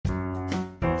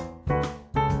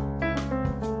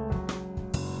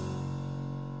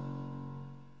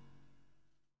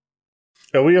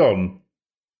Are we on?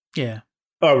 Yeah.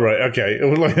 Oh, right, okay.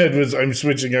 All I heard was I'm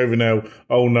switching over now.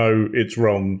 Oh, no, it's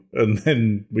wrong. And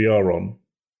then we are on.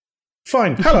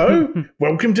 Fine. Hello.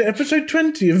 Welcome to episode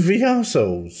 20 of VR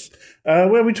Souls,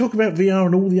 where we talk about VR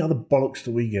and all the other bollocks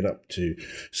that we get up to.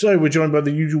 So we're joined by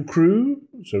the usual crew.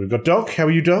 So we've got Doc. How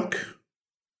are you, Doc?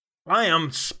 I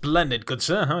am splendid, good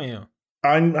sir. How are you?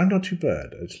 I'm not too bad,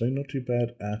 actually. Not too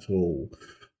bad at all.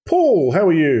 Paul, how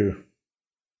are you?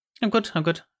 I'm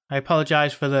good. I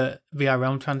apologise for the VR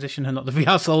Realm transition and not the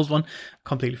VR Souls one.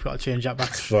 Completely forgot to change that back.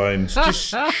 It's fine.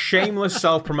 Just shameless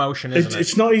self-promotion, isn't it?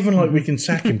 It's not even like we can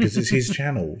sack him because it's his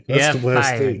channel. That's the worst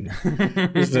thing.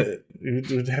 Isn't it?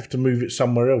 We'd have to move it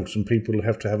somewhere else and people would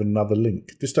have to have another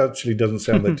link. This actually doesn't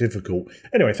sound that difficult.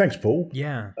 Anyway, thanks, Paul.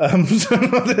 Yeah. So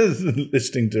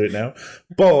listening to it now.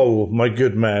 Bol, my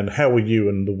good man, how are you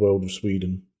in the world of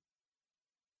Sweden?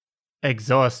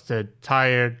 Exhausted,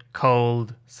 tired,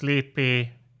 cold,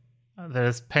 sleepy.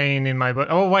 There's pain in my body.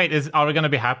 Oh, wait, are we going to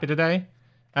be happy today?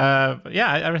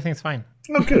 Yeah, everything's fine.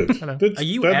 Oh, good. Hello. Are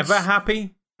you ever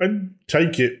happy? I'd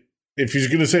take it. If he's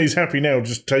going to say he's happy now,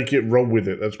 just take it, roll with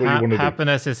it. That's what you want to do.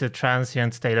 Happiness is a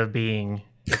transient state of being.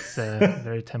 It's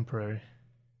very temporary.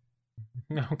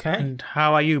 Okay. And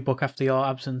how are you, Buck, after your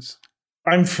absence?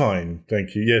 I'm fine,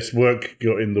 thank you. Yes, work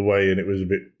got in the way and it was a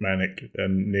bit manic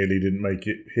and nearly didn't make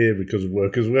it here because of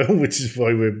work as well, which is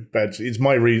why we're bad. It's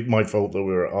my fault that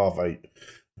we were at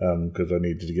 8:30 because I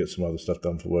needed to get some other stuff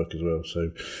done for work as well.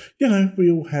 So,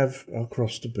 we all have our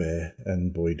cross to bear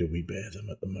and boy, do we bear them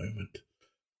at the moment.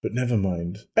 But never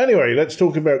mind. Anyway, let's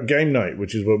talk about game night,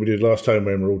 which is what we did last time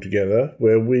when we were all together,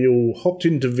 where we all hopped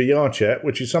into VR chat,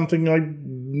 which is something I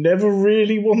never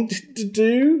really wanted to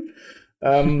do. For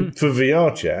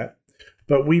VR chat,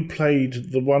 but we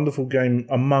played the wonderful game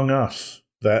Among Us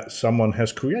that someone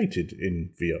has created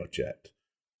in VR chat.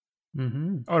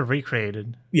 Mm-hmm. Or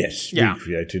recreated. Yes, yeah.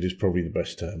 Recreated is probably the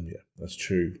best term. Yeah, that's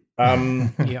true.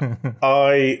 Yeah.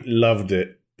 I loved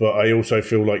it, but I also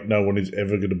feel like no one is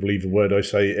ever going to believe a word I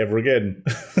say ever again.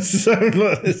 So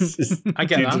it's just I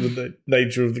get due that. to the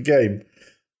nature of the game.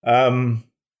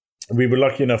 We were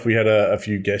lucky enough we had a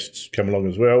few guests come along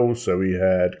as well. So we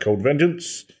had Cold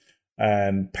Vengeance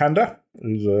and Panda,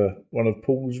 who's one of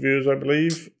Paul's viewers, I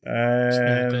believe.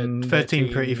 And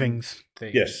 13 Pretty Things.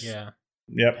 Yes. Yeah.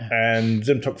 Yep. And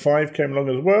Zimtok5 came along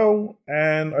as well.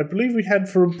 And I believe we had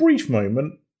for a brief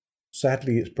moment,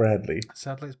 sadly it's Bradley.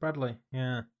 Sadly, it's Bradley.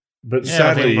 Yeah. But Yeah,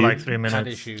 sadly, for like 3 Had minutes.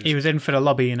 issues. He was in for the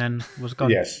lobby and then was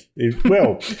gone. yes.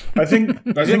 Well, I think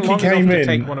he long came enough to in.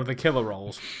 take one of the killer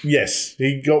roles. Yes,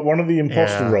 he got one of the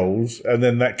imposter Yeah. roles, and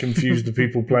then that confused the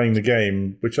people playing the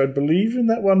game, which I believe in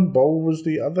that one, Bol was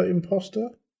the other imposter.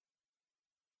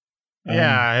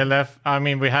 Yeah, he left. I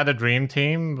mean, we had a dream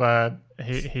team, but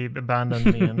he abandoned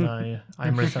me, and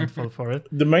I'm resentful for it.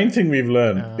 The main thing we've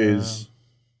learned is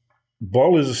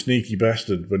Bol is a sneaky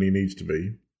bastard when he needs to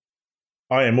be.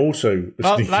 I am also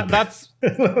a sneaky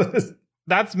bastard.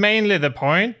 That's mainly the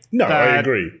point. No, I that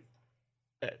agree.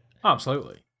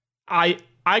 Absolutely. I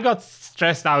got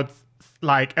stressed out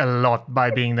like a lot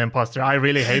by being the imposter. I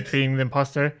really hate being the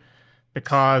imposter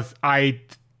because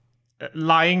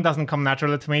lying doesn't come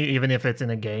naturally to me, even if it's in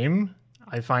a game.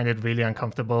 I find it really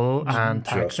uncomfortable and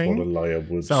Just taxing. what a liar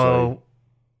would So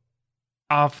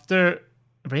after,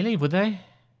 really, would they?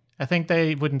 I think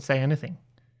they wouldn't say anything.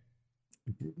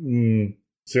 say.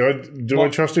 So I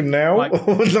trust him now? Like,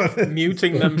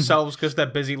 muting themselves because they're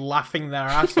busy laughing their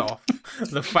ass off.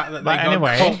 The fact that they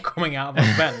got caught coming out of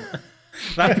a vent.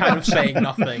 That kind of saying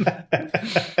nothing.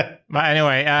 But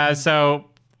anyway, so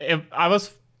it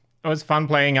was fun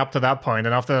playing up to that point,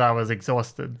 and after that I was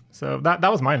exhausted. So that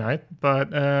was my night.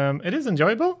 But it is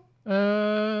enjoyable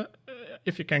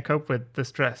if you can cope with the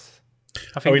stress.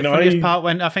 I think the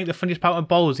funniest part when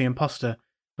Bol was the imposter,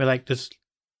 where like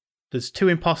there's two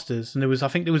imposters, and I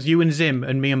think there was you and Zim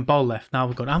and me and Bol left. Now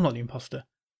we're going, I'm not the imposter.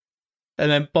 And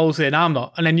then Bol's saying, I'm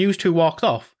not. And then you two walked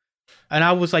off. And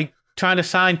I was like trying to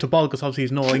sign to Bol because obviously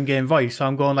he's no in-game voice. So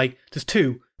I'm going like, there's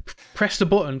two. Press the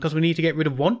button because we need to get rid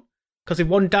of one. Because if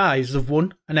one dies, there's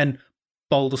one. And then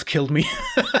Bol just killed me.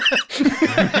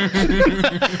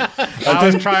 I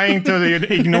was trying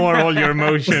to ignore all your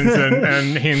emotions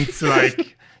and hints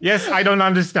like, yes, I don't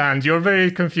understand. You're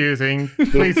very confusing.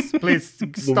 Please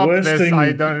stop this.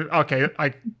 I don't. Okay,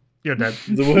 you're dead.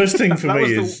 The worst thing for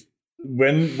me is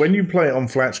when you play it on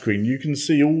flat screen, you can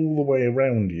see all the way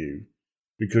around you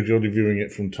because you're viewing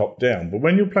it from top down. But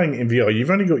when you're playing it in VR,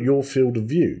 you've only got your field of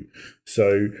view.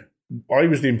 So I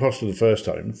was the imposter the first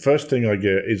time. First thing I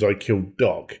get is I kill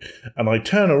Doc. And I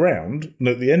turn around, and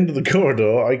at the end of the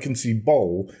corridor, I can see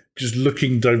Bol just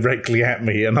looking directly at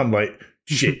me. And I'm like,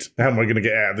 shit, how am I going to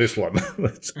get out of this one?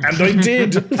 And I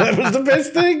did. That was the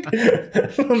best thing.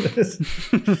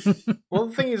 Well,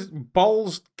 the thing is,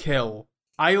 Ball's kill.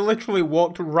 I literally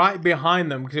walked right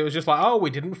behind them because it was just like, oh, we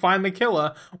didn't find the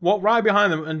killer. Walked right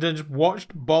behind them and just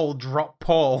watched Ball drop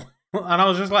Paul. And I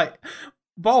was just like,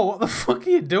 Ball, what the fuck are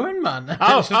you doing, man?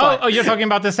 Oh, you're talking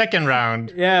about the second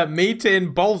round. Yeah,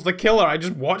 meeting Ball's the killer. I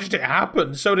just watched it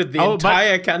happen. So did the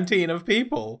entire canteen of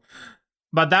people.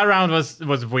 But that round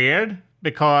was weird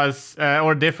because,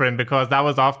 or different because that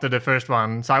was after the first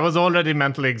one. So I was already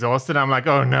mentally exhausted. I'm like,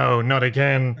 oh no, not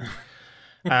again.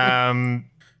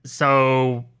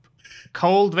 So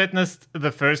Cold witnessed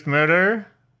the first murder,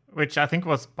 which I think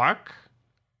was Buck.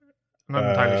 I'm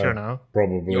not entirely sure now.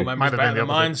 Probably. Your memory's better than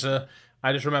mine, sir.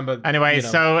 I just remember. Anyway,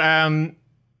 so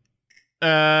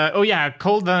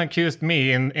Cold then accused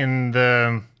me in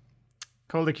the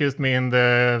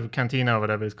cantina or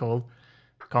whatever it's called,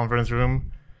 conference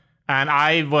room, and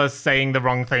I was saying the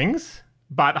wrong things,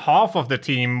 but half of the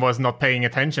team was not paying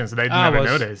attention, so they never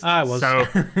noticed. I was. So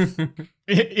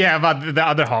yeah, but the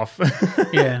other half.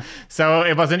 Yeah. So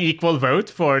it was an equal vote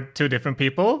for two different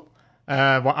people.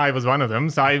 I was one of them,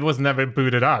 so I was never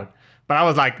booted out. But I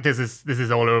was like, this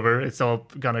is all over. It's all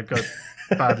gonna go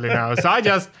badly now. So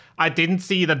I didn't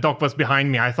see that Doc was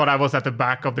behind me. I thought I was at the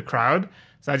back of the crowd.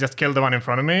 So I just killed the one in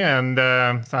front of me, and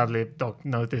sadly, Doc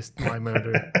noticed my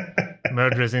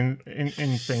murderous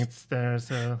instincts there.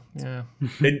 So yeah,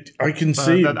 I can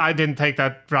see. I didn't take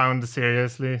that round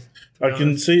seriously. I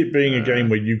can see it being a game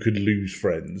where you could lose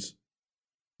friends.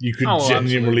 You could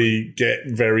genuinely get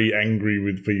very angry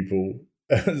with people,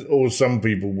 or some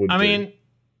people would. I mean,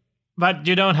 but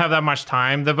you don't have that much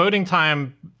time. The voting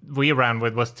time we ran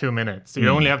with was 2 minutes. So you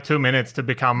only have 2 minutes to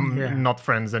become not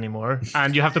friends anymore.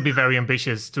 And you have to be very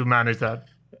ambitious to manage that,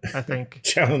 I think.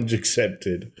 Challenge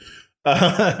accepted.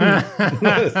 I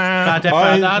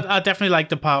definitely like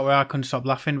the part where I couldn't stop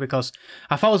laughing because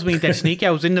I thought I was being dead sneaky.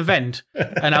 I was in the vent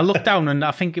and I looked down and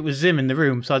I think it was Zim in the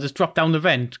room. So I just dropped down the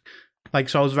vent.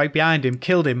 So I was right behind him,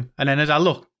 killed him. And then as I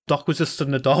looked, Doc was just stood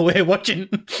in the doorway watching.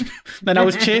 Then I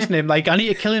was chasing him, like, I need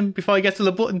to kill him before he gets to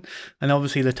the button. And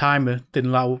obviously the timer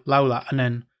didn't allow that. And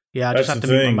then, I just had to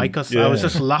mute my mic because I was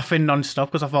just laughing non-stop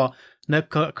because I thought I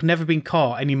could never been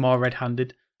caught any more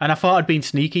red-handed. And I thought I'd been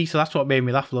sneaky, so that's what made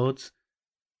me laugh loads.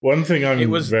 One thing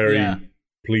I'm very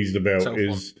pleased about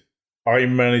is I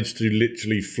managed to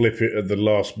literally flip it at the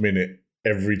last minute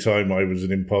every time I was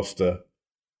an imposter.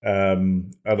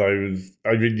 And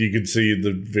you could see in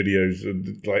the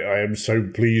videos, like, I am so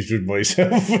pleased with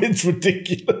myself. It's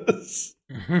ridiculous.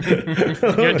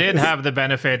 You did have the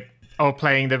benefit of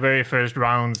playing the very first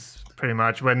rounds, pretty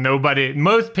much, when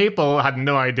most people had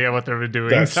no idea what they were doing.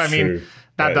 That's so, I mean, true.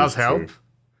 that does help. True.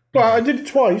 But I did it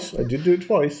twice. I did do it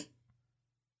twice.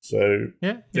 So,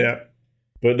 yeah.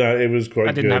 But no, it was quite good.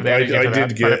 I didn't have the energy for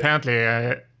that, get... But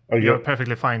apparently... You're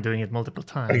perfectly fine doing it multiple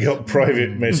times. I got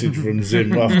private message from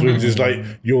Zim afterwards. It's like,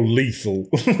 you're lethal.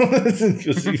 Because he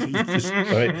was just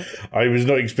like, I was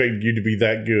not expecting you to be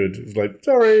that good. It's like,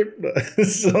 sorry.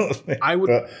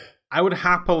 I would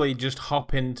happily just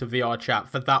hop into VR chat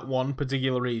for that one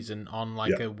particular reason on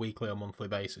a weekly or monthly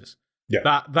basis. Yeah,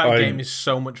 that game is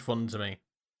so much fun to me.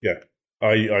 Yeah,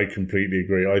 I completely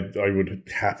agree. I would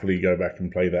happily go back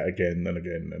and play that again and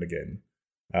again and again.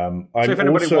 So if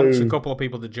anybody wants a couple of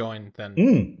people to join,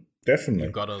 then definitely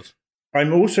you've got us.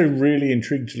 I'm also really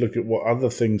intrigued to look at what other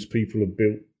things people have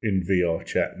built in VR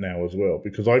chat now as well,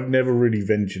 because I've never really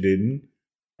ventured in.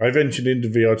 I ventured into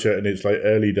VR chat and it's like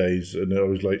early days, and I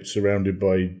was like surrounded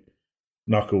by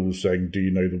Knuckles saying, "Do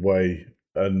you know the way?"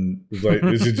 And it was like,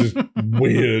 this is just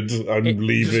weird. I'm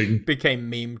leaving. Just became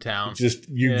meme town. Just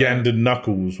Ugandan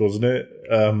Knuckles, wasn't it?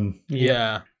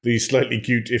 Yeah. The slightly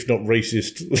cute, if not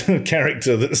racist,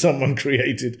 character that someone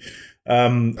created.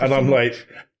 And I'm like,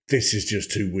 this is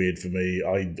just too weird for me.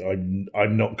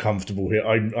 I'm not comfortable here.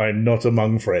 I'm not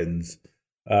among friends.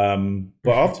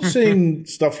 But after seeing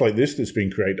stuff like this that's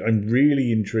been created, I'm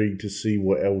really intrigued to see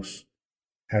what else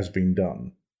has been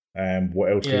done. And what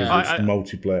else is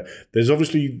multiplayer? There's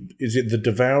obviously, is it The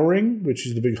Devouring, which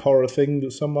is the big horror thing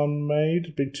that someone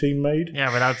made, big team made?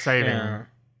 Yeah, without saving.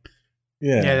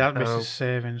 Yeah, that misses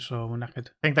saving, so we're knackered.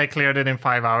 I think they cleared it in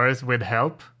 5 hours with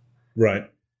help. Right.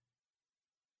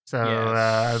 So,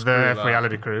 the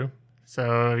Reality crew.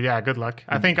 So, yeah, good luck.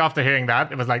 I think after hearing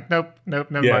that, it was like, nope,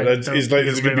 never mind. Yeah, it's like,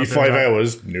 it's going to be 5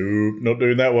 hours. Nope, not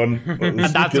doing that one. And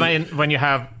that's when you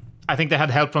have, I think they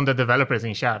had help from the developers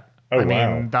in chat. Oh, I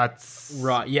mean, that's...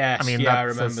 Right, yes. I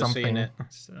remember seeing it.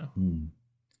 So.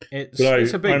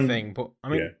 It's a big thing, but I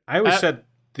mean, I always said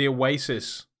the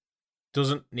Oasis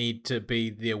doesn't need to be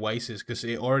the Oasis because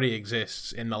it already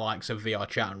exists in the likes of VR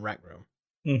Chat and Rec Room.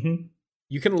 Mm-hmm.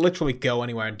 You can literally go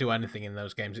anywhere and do anything in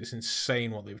those games. It's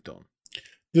insane what they've done.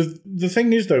 The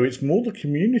thing is, though, it's more the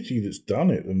community that's done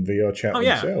it than VR Chat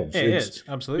themselves. Yeah, it is.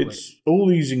 Absolutely. It's all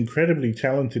these incredibly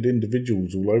talented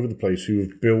individuals all over the place who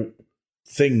have built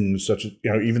things such as,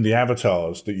 even the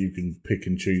avatars that you can pick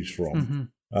and choose from.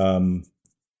 Mm-hmm.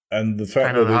 And the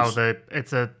fact kind of that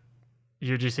it's a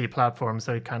UGC platform,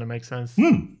 so it kind of makes sense.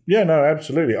 Yeah, no,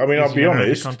 absolutely. I mean, I'll be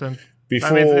honest.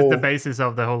 Before it's the basis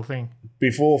of the whole thing.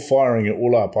 Before firing it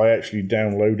all up, I actually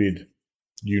downloaded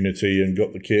Unity and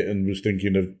got the kit and was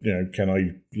thinking of, can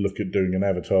I look at doing an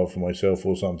avatar for myself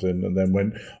or something? And then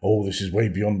went, oh, this is way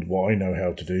beyond what I know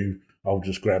how to do. I'll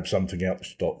just grab something out to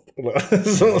stop.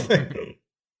 Sort of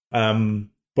thing.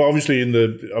 But obviously in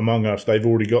the Among Us, they've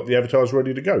already got the avatars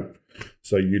ready to go.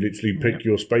 So you literally pick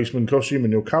your spaceman costume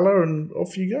and your colour and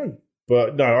off you go.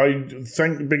 But no,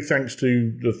 big thanks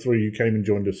to the three who came and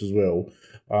joined us as well.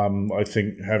 I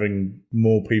think having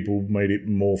more people made it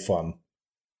more fun.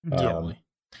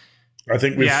 I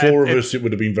think with four of us, it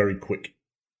would have been very quick.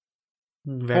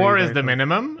 Four is the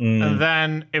minimum, and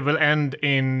then it will end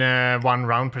in one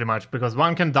round pretty much, because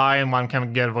one can die and one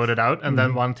can get voted out, and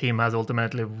then one team has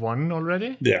ultimately won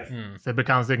already. Yeah. So it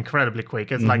becomes incredibly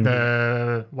quick. It's like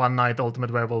the one night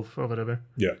ultimate werewolf or whatever.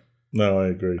 Yeah. No, I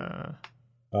agree.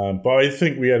 But I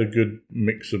think we had a good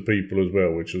mix of people as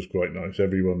well, which was quite nice.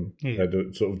 Everyone had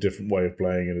a sort of different way of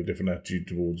playing and a different attitude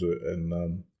towards it.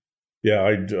 And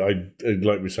I'd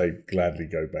like we say, gladly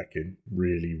go back in.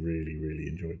 Really, really, really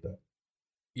enjoyed that.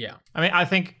 Yeah. I mean, I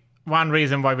think one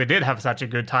reason why we did have such a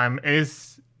good time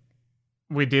is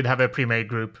we did have a pre-made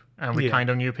group and we kind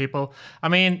of knew people. I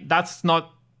mean, that's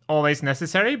not always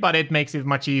necessary, but it makes it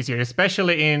much easier,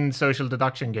 especially in social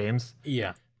deduction games.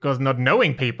 Yeah. Because not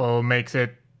knowing people makes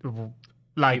it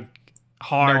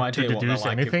hard to deduce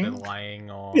anything. If they're lying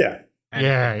or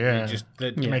anything.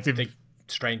 It makes it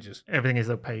strangers. Everything is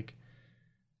opaque.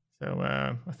 So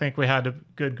I think we had a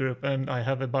good group, and I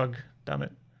have a bug. Damn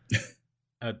it.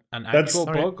 An actual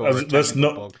bug or a that's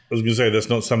not bug? I was going to say that's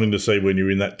not something to say when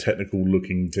you're in that technical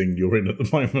looking thing you're in at the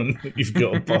moment. You've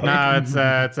got a bug. No,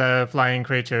 it's a flying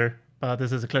creature, but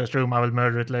this is a closed room. I will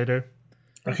murder it later.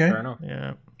 Okay. Fair enough.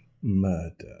 Yeah.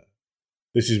 Murder.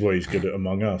 This is why he's good at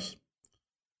Among Us.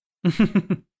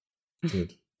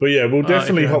 Good. But yeah, we'll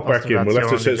definitely hop back in. We'll have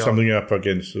to set something up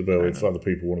against as well if other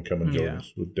people want to come and join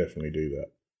us. We'll definitely do that.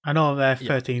 I know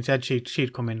 13 said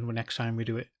she'd come in next time we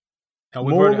do it. I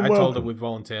told her we've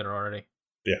volunteered her already.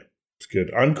 Yeah, it's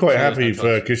good. I'm quite happy for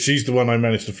her because she's the one I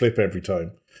managed to flip every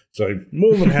time. So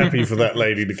more than happy for that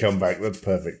lady to come back. That's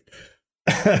perfect.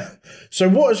 So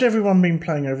what has everyone been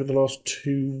playing over the last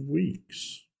 2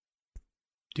 weeks?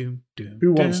 Who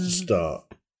wants to start?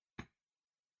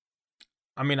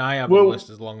 I mean, I have a list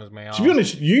as long as may. To be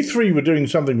honest, you three were doing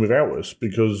something without us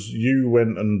because you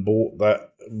went and bought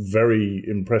that very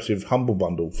impressive Humble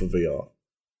Bundle for VR.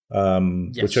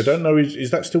 Which I don't know,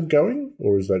 is that still going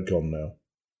or is that gone now?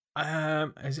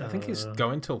 I think it's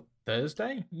going till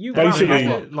Thursday. You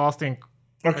basically lasting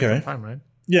time, right?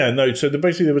 Yeah, no. So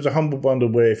basically, there was a Humble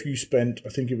Bundle where if you spent, I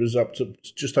think it was up to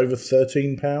just over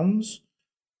 £13,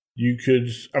 you could.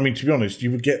 I mean, to be honest,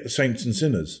 you would get the Saints and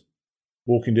Sinners,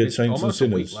 Walking Dead Saints and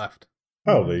Sinners. A week left.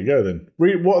 Oh, there you go then.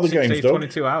 What are the games, Doc?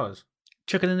 22 hours.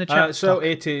 Chuck it in the chat. So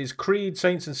it is Creed,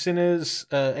 Saints and Sinners,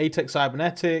 Atex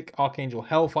Cybernetic, Archangel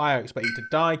Hellfire, Expect You to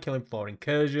Die, Killing Floor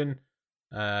Incursion,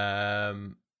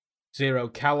 Zero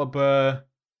Caliber,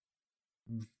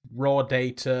 Raw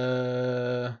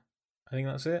Data. I think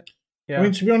that's it. Yeah. I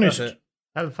mean, to be honest,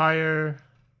 Hellfire.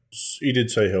 He did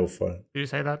say Hellfire. Did you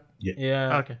say that?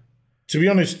 Yeah. Okay. To be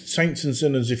honest, Saints and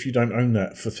Sinners, if you don't own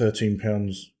that for £13,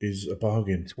 is a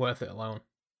bargain. It's worth it alone.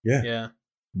 Yeah. Yeah.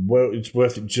 Well, it's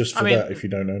worth it just for that if you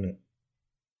don't own it.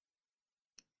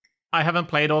 I haven't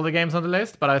played all the games on the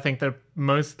list, but I think they're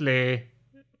mostly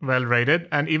well rated.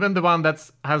 And even the one that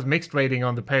has mixed rating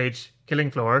on the page,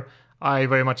 Killing Floor, I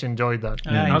very much enjoyed that.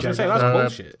 I was going to say, that's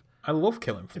bullshit. I love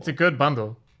Killing Floor. It's a good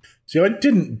bundle. See, I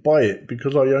didn't buy it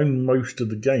because I own most of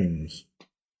the games.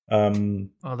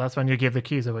 Oh, that's when you give the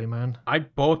keys away, man. I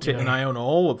bought it and I own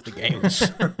all of the games.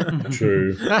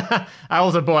 True. I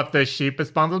also bought the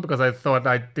cheapest bundle because I thought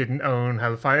I didn't own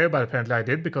Hellfire, but apparently I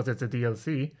did because it's a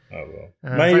DLC. Oh,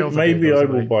 well. Maybe I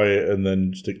will buy it and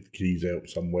then stick the keys out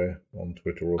somewhere on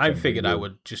Twitter or something. I figured I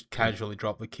would just casually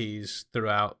drop the keys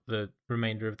throughout the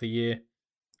remainder of the year.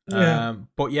 Yeah.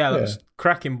 But yeah, that was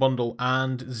cracking bundle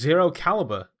and Zero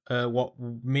Caliber. What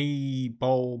me,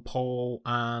 Bol, Paul,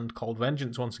 and Cold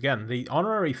Vengeance once again, the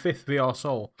honorary 5th VR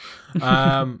Soul,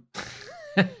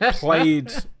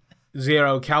 played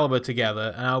Zero Caliber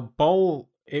together, and our Bowl.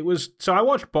 It was so I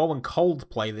watched Bowl and Cold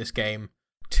play this game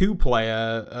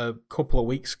 2-player a couple of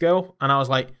weeks ago, and I was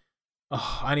like,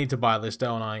 oh, I need to buy this,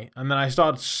 don't I? And then I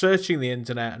started searching the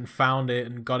internet and found it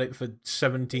and got it for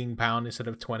 £17 instead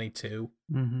of 22.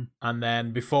 Mm-hmm. And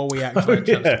then before we actually had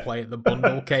a chance to play it, the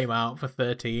bundle came out for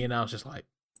 13. I was just like,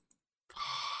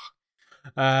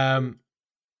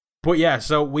 but yeah,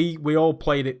 so we all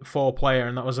played it 4-player,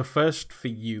 and that was a first for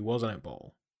you, wasn't it,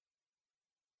 Ball?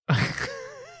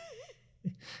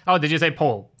 Oh, did you say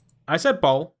Paul? I said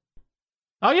Ball.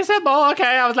 Oh, you said Paul. Okay,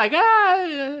 I was like,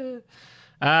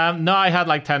 no, I had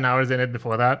like 10 hours in it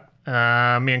before that.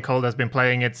 Me and Cold has been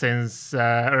playing it since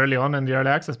early on in the early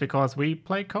access because we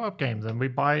play co-op games and we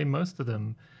buy most of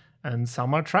them. And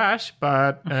some are trash,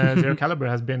 but Zero Caliber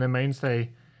has been a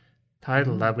mainstay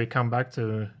title that we come back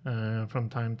to from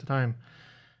time to time.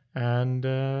 And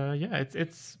yeah,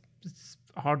 it's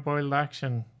hard-boiled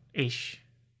action-ish.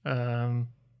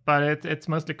 But it's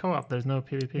mostly co-op. There's no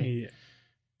PvP. Yeah.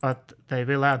 But they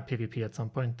will add PvP at some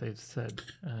point, they've said.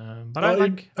 But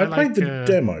I I played the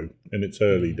demo in its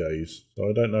early days, so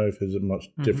I don't know if there's much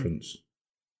difference.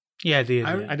 Yeah, there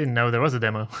is. I didn't know there was a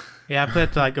demo. Yeah, I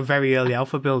played like a very early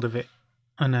alpha build of it.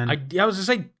 And then I was to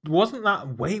say, wasn't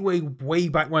that way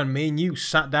back when me and you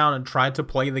sat down and tried to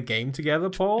play the game together,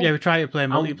 Paul? yeah, we tried to play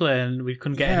multiplayer and we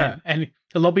couldn't get any.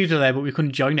 The lobbies are there, but we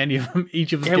couldn't join any of them.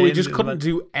 Each of us. Yeah, we just couldn't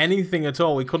do anything at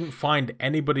all. We couldn't find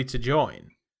anybody to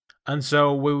join, and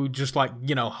so we were just like,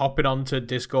 hopping onto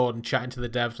Discord and chatting to the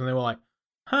devs, and they were like,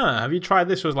 "Huh, have you tried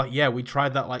this?" I was like, "Yeah, we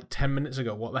tried that like 10 minutes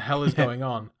ago. What the hell is going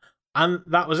on?" And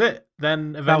that was it.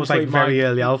 Then eventually, that was like very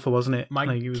early alpha, wasn't it? My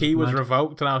like, key was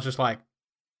revoked, and I was just like,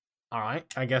 all right,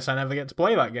 I guess I never get to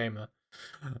play that game then.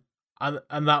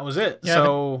 And that was it. Yeah,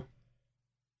 so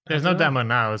there's no demo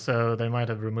now, so they might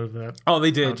have removed that. Oh,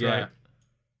 they did, outright. yeah.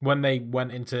 When they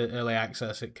went into early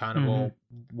access, it kind of all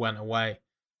went away.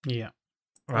 Yeah.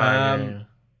 Right. Yeah.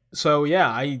 So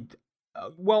yeah, I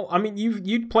mean,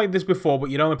 you'd played this before, but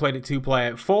you'd only played it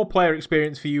 2-player. 4-player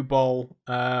experience for you, Ball.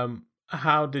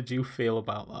 How did you feel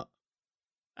about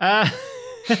that?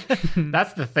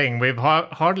 That's the thing. We've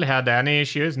hardly had any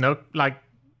issues. No, like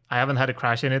I haven't had a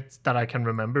crash in it that I can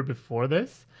remember before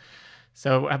this.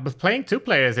 So with playing 2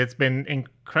 players, it's been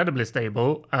incredibly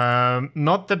stable.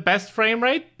 Not the best frame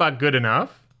rate, but good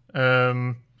enough.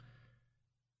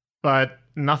 But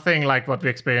nothing like what we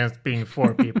experienced being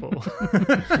 4 people.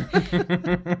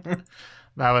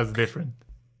 That was different.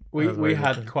 We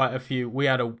had quite a few. We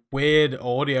had a weird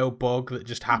audio bug that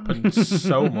just happened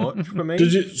so much for me.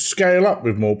 Does it scale up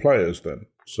with more players then?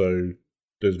 So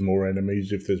there's more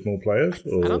enemies if there's more players?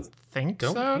 Or? I don't think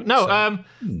so.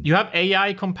 You have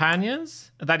AI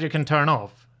companions that you can turn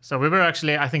off. So we were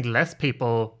actually, I think, less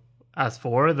people as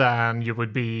 4 than you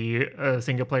would be a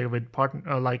single player with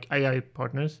like AI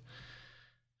partners.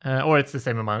 Or it's the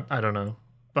same amount. I don't know.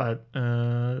 But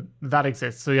that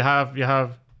exists. So you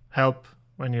have help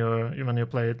when you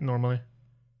play it normally.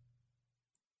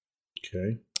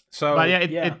 Okay. So, but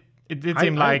yeah, it did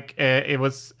seem like it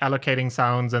was allocating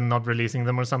sounds and not releasing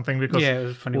them or something because it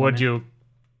was funny audio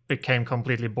became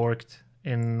completely borked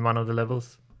in one of the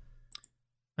levels.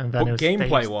 And then but it was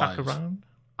gameplay stuck wise, around.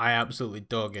 I absolutely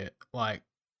dug it. Like,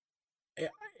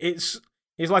 it's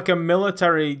like a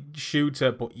military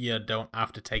shooter, but you don't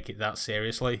have to take it that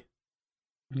seriously.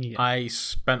 Yeah. I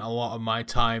spent a lot of my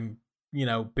time,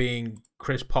 being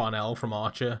Chris Parnell from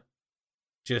Archer,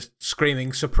 just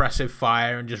screaming suppressive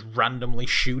fire and just randomly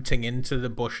shooting into the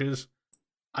bushes.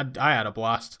 I had a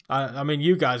blast. I mean,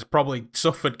 you guys probably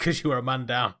suffered because you were a man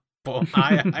down, but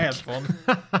I had fun.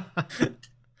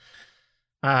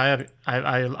 I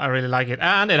really like it,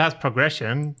 and it has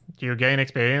progression. You gain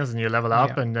experience and you level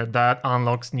up, and that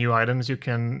unlocks new items you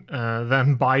can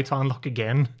then buy to unlock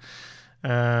again.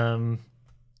 And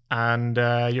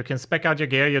you can spec out your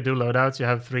gear. You do loadouts. You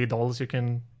have 3 dolls you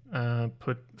can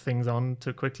put things on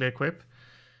to quickly equip,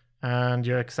 and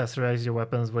you accessorize your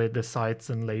weapons with the sights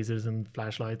and lasers and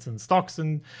flashlights and stocks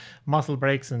and muzzle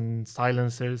brakes and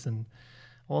silencers and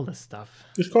all this stuff.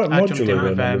 It's quite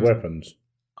modular then on the weapons.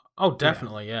 Oh,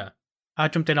 definitely, yeah. I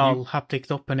jumped in all haptics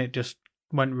up and it just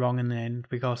went wrong in the end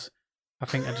because I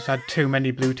think I just had too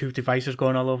many Bluetooth devices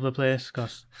going all over the place.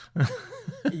 Cause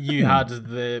you had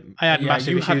I had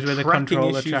massive issues with the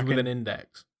controller issues tracking with an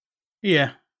index.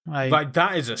 Yeah. Like,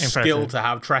 that is a Impressive. skill to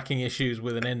have tracking issues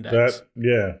with an index.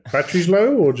 Battery's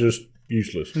low or just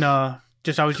useless? No,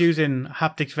 just I was using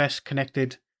haptics vest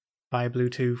connected via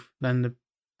Bluetooth, then the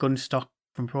gun stock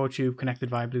from ProTube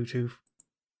connected via Bluetooth.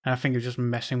 And I think it was just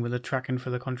messing with the tracking for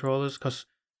the controllers because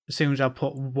as soon as I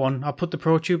put the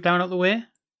ProTube down out the way,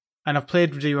 And I've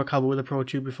played Zero Caliber with a Pro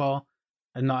Tube before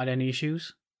and not had any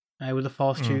issues. With the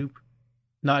Force Tube,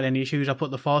 not had any issues. I put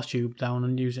the Force Tube down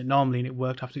and used it normally and it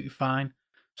worked absolutely fine.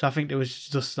 So I think there was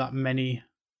just that much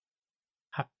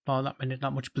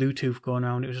Bluetooth going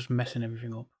around. It was just messing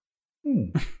everything up.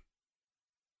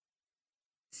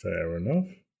 Fair enough.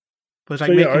 But it's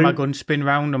like making my gun spin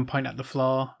round and point at the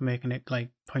floor, making it like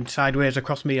point sideways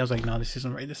across me. I was like, no, this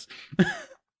isn't right. This.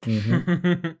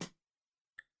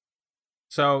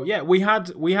 So yeah, we had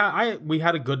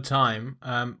a good time.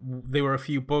 There were a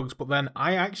few bugs, but then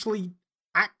I actually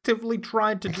actively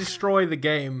tried to destroy the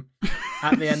game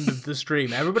at the end of the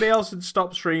stream. Everybody else had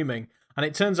stopped streaming, and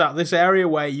it turns out this area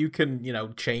where you can,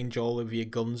 change all of your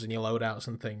guns and your loadouts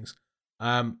and things.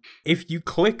 If you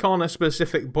click on a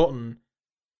specific button,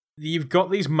 you've got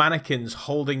these mannequins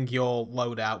holding your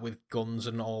loadout with guns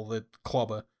and all the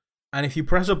clobber. And if you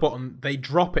press a button, they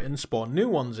drop it and spawn new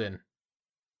ones in.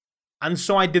 And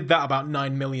so I did that about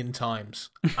 9 million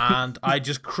times. And I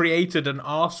just created an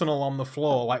arsenal on the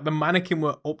floor. Like, the mannequin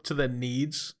were up to their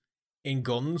needs in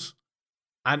guns.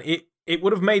 And it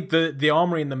would have made the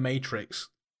armory in the Matrix,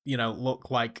 look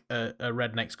like a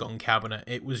redneck's gun cabinet.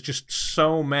 It was just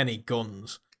so many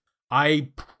guns. I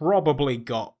probably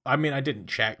got... I mean, I didn't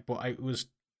check, but it was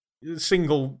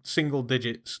single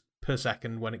digits per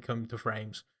second when it came to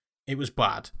frames. It was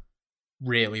bad.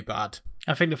 Really bad.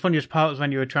 I think the funniest part was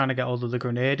when you were trying to get hold of the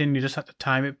grenade and you just had to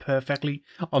time it perfectly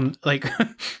on, like,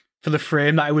 for the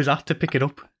frame that I was at to pick it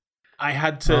up. I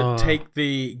had to take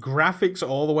the graphics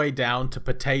all the way down to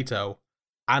potato,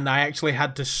 and I actually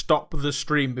had to stop the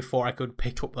stream before I could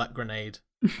pick up that grenade.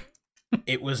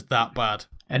 It was that bad.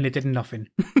 And it did nothing.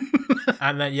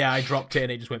 And then, yeah, I dropped it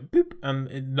and it just went boop,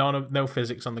 and no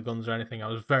physics on the guns or anything. I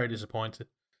was very disappointed.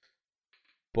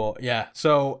 But yeah,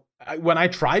 so when I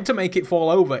tried to make it fall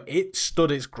over, it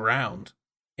stood its ground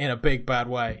in a big bad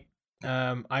way.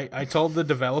 I told the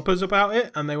developers about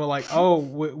it, and they were like, "Oh,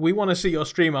 we want to see your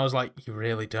stream." I was like, "You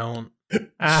really don't.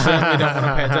 Certainly don't want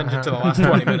to pay attention to the last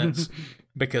 20 minutes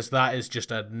because that is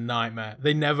just a nightmare."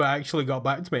 They never actually got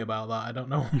back to me about that. I don't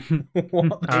know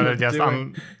what they were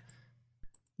doing.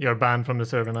 You're banned from the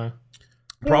server now.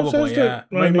 Probably, yeah.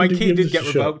 My key did get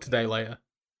revoked today later.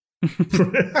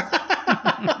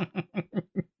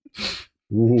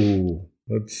 Ooh,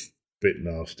 that's a bit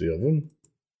nasty of them.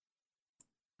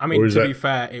 I mean, to be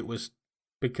fair, it was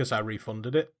because I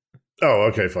refunded it. Oh,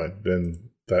 okay, fine. Then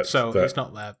it's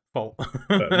not their fault.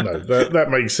 that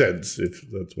makes sense if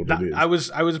that's what it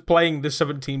is. I was playing the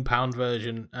 £17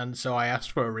 version, and so I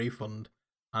asked for a refund,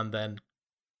 and then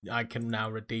I can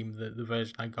now redeem the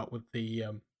version I got with the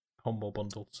Humble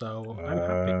Bundle. So I'm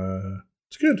happy.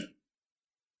 It's good.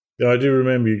 Yeah, I do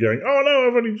remember you going, "Oh no,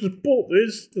 I've only just bought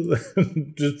this,"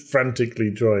 just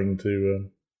frantically trying to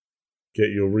get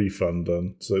your refund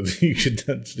done so that you could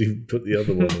actually put the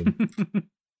other one in.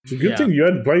 It's a good thing you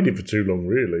hadn't played it for too long,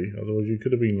 really. Otherwise, you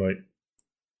could have been like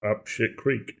up shit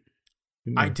creek.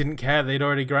 I didn't care; they'd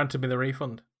already granted me the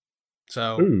refund.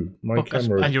 So, my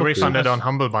camera. And you refunded on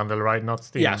Humble Bundle, right? Not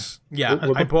Steam. Yes, yeah.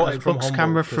 I bought it from Buck's Humble.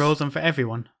 camera frozen for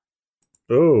everyone.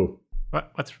 Oh,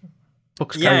 what's?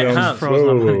 Buck's Yeah, camera it has.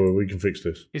 frozen. Whoa, we can fix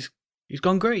this. He's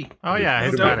gone grey. Oh yeah,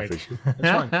 it's done. panic. It's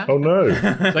fine. Oh no!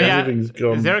 So yeah, Everything's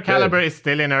gone Zero Caliber dead. is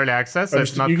still in early access, so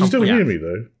it's not you can still complete. hear me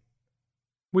though.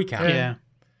 We can. Yeah.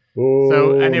 Oh,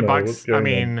 So any no, bugs? what's I going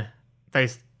mean, on?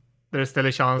 there's still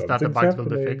a chance that the Something's bugs will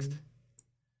be happening. fixed.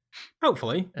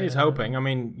 Hopefully, he's hoping. I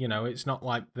mean, it's not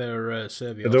like they're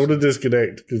Servios. I don't want to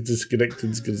disconnect because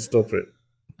disconnecting's going to stop it.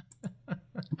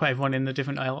 Put everyone in the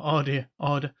different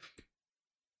order.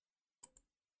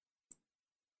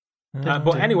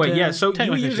 But anyway, yeah. So you were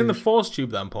Technical using the issues. Force Tube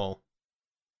then, Paul?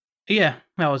 Yeah,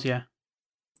 that was yeah.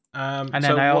 And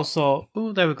then also,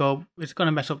 there we go. It's going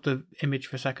to mess up the image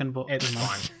for a second, but It's you know.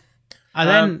 fine. I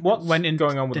then What's went in,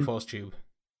 going on with the Force Tube?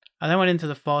 I then went into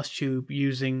the Force Tube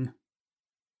using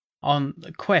on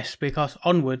the Quest because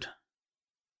Onward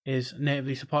is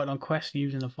natively supported on Quest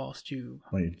using the Force Tube.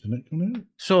 My internet coming out?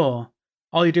 So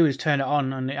all you do is turn it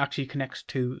on, and it actually connects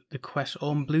to the Quest's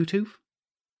own Bluetooth.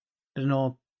 There's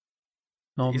no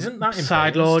Isn't that in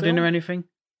side beta loading still? or anything.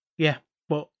 Yeah,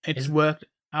 but it's worked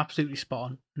absolutely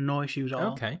spot on. No issues at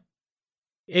all. Okay.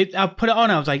 I put it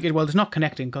on. I was like, well, it's not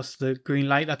connecting because the green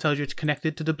light that tells you it's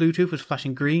connected to the Bluetooth was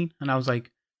flashing green, and I was like,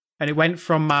 and it went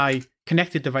from my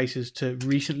connected devices to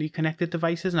recently connected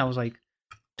devices, and I was like,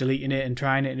 deleting it and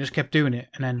trying it, and just kept doing it,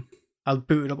 and then I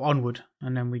booted up Onward,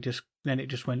 and then it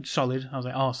just went solid. I was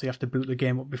like, oh, so you have to boot the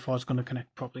game up before it's going to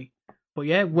connect properly. But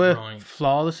yeah, it worked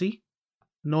flawlessly,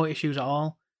 no issues at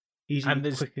all, easy,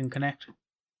 quick, and connect.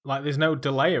 Like, there's no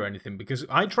delay or anything, because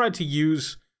I tried to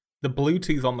use the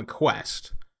Bluetooth on the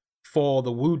Quest, for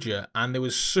the Wooja, and there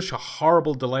was such a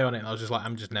horrible delay on it. I was just like,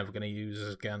 I'm just never going to use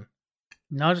this again.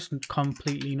 No, just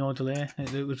completely no delay.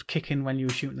 It was kicking when you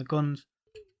were shooting the guns.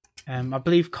 I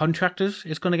believe Contractors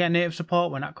is going to get native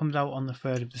support when that comes out on the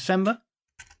 3rd of December.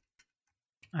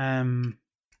 And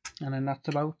then that's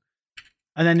about.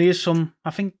 And then there's some,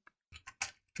 I think,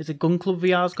 is it Gun Club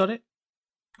VR's got it?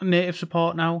 Native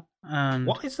support now. And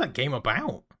What is that game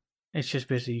about? it's just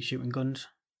basically shooting guns.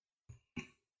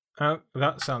 Oh,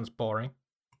 that sounds boring.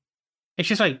 It's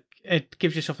just like, it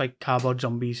gives you stuff like cardboard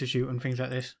zombies to shoot and things like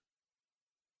this.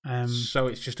 So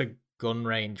it's just a gun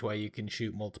range where you can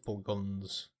shoot multiple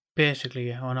guns. Basically,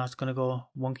 yeah. Oh no, it's going to go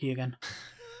wonky again.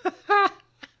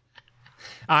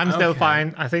 I'm still Okay.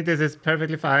 fine. I think this is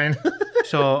perfectly fine.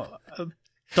 So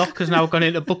Doc has now gone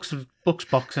into books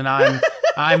box, and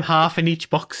I'm half in each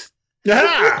box.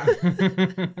 Yeah,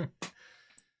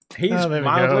 He's Oh, there we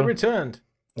mildly go. returned.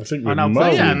 I think Oh, we're no, but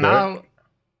mildly yeah, back, now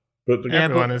but the Yeah,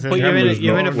 everyone is in. but you're in camera's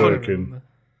you're in not a funny, working.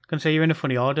 Can say you're in a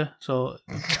funny order. So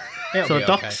It'll be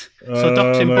Doc's okay. so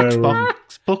Doc's in no. Book's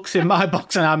box, Book's in my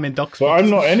box, and I'm in Doc's But box. I'm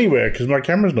not anywhere because my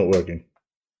camera's not working.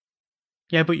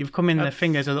 Yeah, but you've come in the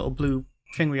thing as a little blue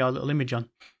thing with your little image on.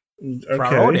 For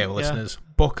our audio listeners,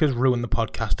 Buck has ruined the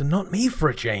podcast and not me for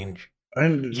a change.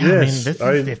 And Yeah, I mean, yes, this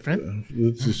is different.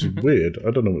 This is weird.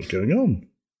 I don't know what's going on.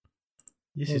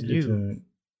 This is new.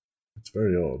 It's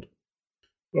very odd.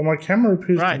 Well, my camera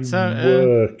appears Right, to be so,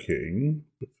 working,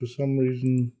 but for some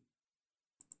reason,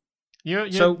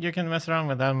 So- You can mess around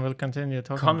with them. We'll continue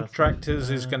talking. about Contractors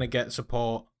them. is going to get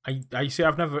support. I see.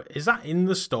 I've never. Is that in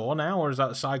the store now, or is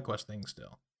that a side quest thing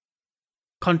still?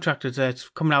 Contractors, it's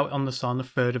coming out on the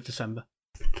 3rd of December.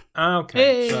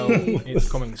 Okay, Hey! so it's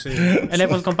coming soon. And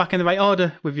everyone's gone back in the right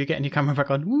order with you getting your camera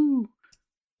back on. Woo!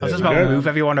 I was There just we about to go. move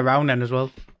everyone around then as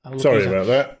well. How lucky Sorry is that? about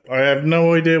that. I have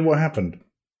no idea what happened.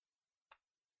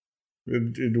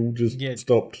 It all just Yeah.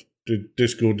 stopped.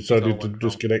 Discord decided all to went wrong.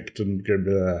 disconnect and go.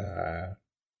 Blah.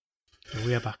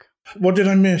 We are back. What did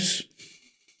I miss?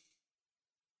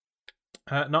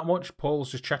 Not much.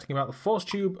 Paul's just chatting about the Force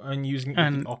Tube and using it with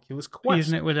And the Oculus Quest.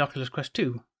 Using it with the Oculus Quest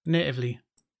 2 natively.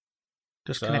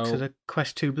 Just connects to So- the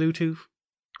Quest 2 Bluetooth.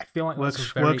 I feel like Works-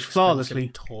 that's a very works expensive flawlessly.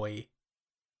 toy.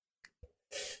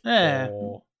 Yeah,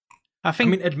 Or- I I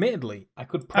think mean, admittedly, I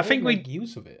could I probably think we- make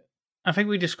use of it.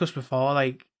 we discussed before,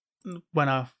 like when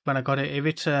I got it, if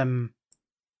it's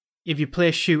if you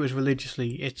play shooters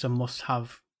religiously, it's a must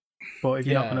have. But if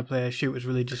you're not Yeah. going to play shooters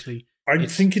religiously, I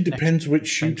It's think it next depends which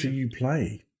shooter expensive. you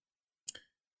play.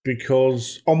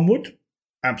 Because Onward,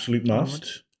 absolute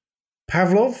must.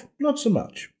 Pavlov, not so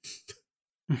much.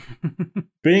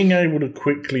 Being able to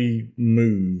quickly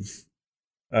move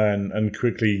and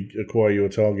quickly acquire your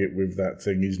target with that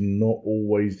thing is not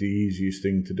always the easiest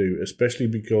thing to do, especially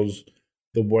because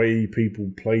the way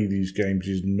people play these games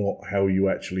is not how you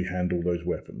actually handle those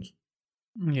weapons.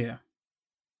 yeah.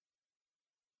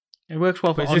 It works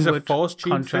well for But is this a Onward Force Tube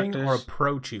thing contractors. or a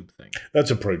Pro Tube thing? That's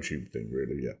a Pro Tube thing,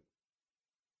 really, yeah.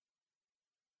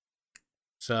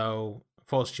 So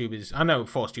Force Tube is. I know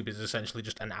Force Tube is essentially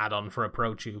just an add-on for a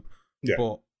Pro Tube. Yeah.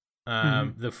 But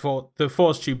the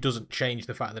Force Tube doesn't change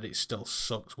the fact that it still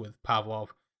sucks with Pavlov.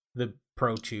 The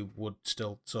Pro Tube would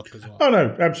still suck as well. Oh,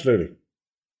 no, absolutely.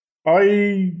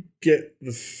 I get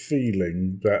the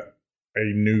feeling that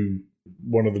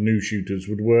one of the new shooters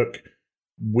would work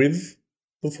with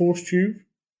the Force Tube,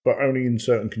 but only in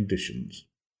certain conditions.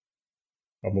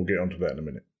 And we'll get onto that in a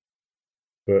minute.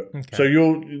 But Okay.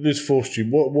 so this Force Tube.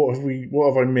 What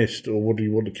have I missed, or what do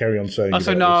you want to carry on saying?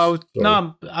 Also, about this?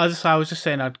 Sorry. I was just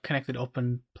saying I'd connected up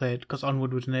and played because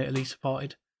Onward was natively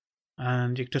supported,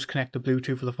 and you could just connect the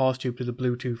Bluetooth for the Force Tube to the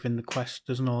Bluetooth in the Quest.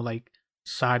 There's no like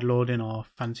side loading or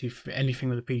fancy anything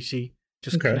with the PC.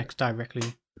 Just Okay. connects directly.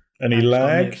 Any and it's got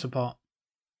lag? native support.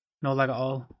 No lag at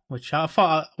all. Which I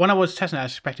thought when I was testing it, I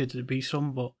expected there to be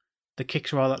some, but the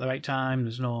kicks are all at the right time.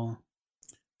 There's no.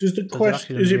 Does the they're Quest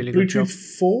actually doing is a it really good job.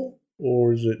 Bluetooth 4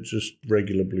 or is it just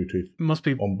regular Bluetooth? Must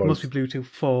be On both. must be Bluetooth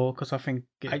 4 because I think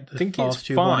I the think Force it's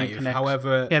Tube only 5. connects-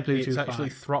 However, Yeah, it's Bluetooth actually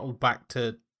 5. throttled back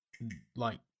to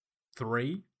like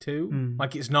 3, 2. Mm.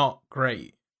 Like it's not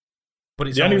great, but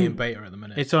it's The only only- in beta at the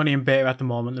minute. It's only in beta at the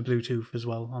moment. The Bluetooth as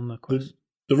well on the Quest.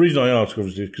 The reason I ask,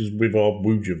 obviously, is because with our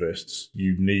Wooja vests,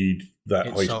 you need that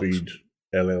It high-speed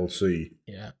LLC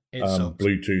Yeah, it sucks.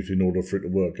 Bluetooth in order for it to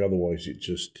work. Otherwise,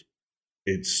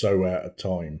 it's so out of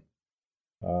time.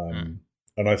 And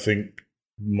I think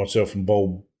myself and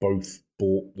Bob both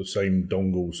bought the same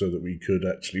dongle so that we could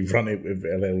actually run it with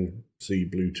LLC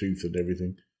Bluetooth and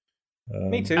everything.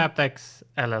 Me too. aptX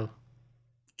LL.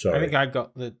 Sorry. I think I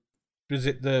got the. Was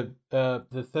it the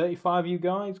 35 you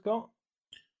guys got?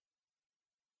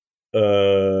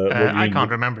 I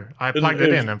can't remember. I plugged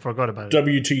it in and forgot about it.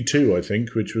 WT2, I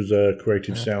think, which was a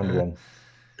Creative Sound one.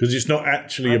 Because it's not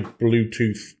actually a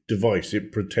Bluetooth device.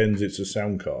 It pretends it's a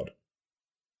sound card.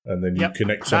 And then you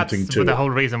connect something to it. That's the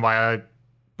whole reason why I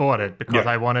bought it, because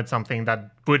I wanted something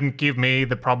that wouldn't give me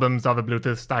the problems of a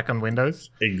Bluetooth stack on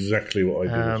Windows. Exactly what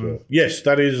I did as well. Yes,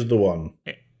 that is the one.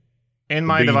 In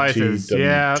my devices,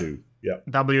 W2. Yeah.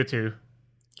 W2.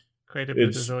 Creative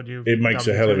Bluetooth audio. It makes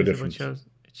a hell of a difference. It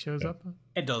shows up.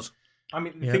 It does. I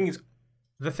mean,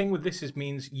 the thing with this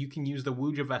means you can use the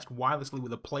Wuja Vest wirelessly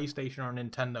with a PlayStation or a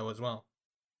Nintendo as well.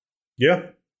 Yeah,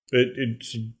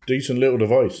 it's a decent little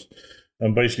device.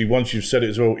 And basically, once you've set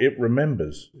it as well, it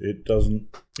remembers. It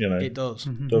doesn't, It does.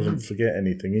 Doesn't forget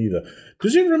anything either.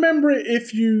 Does it remember it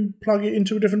if you plug it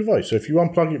into a different device? So if you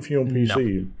unplug it from your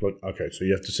PC, okay, so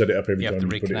you have to set it up every time you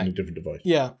put it in a different device.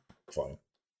 Yeah. Fine.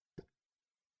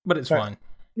 But it's fine.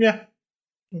 Yeah,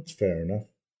 that's fair enough.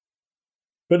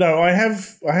 But no, I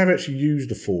have actually used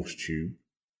the Force Tube.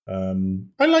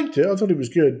 I liked it. I thought it was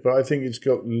good, but I think it's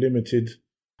got limited.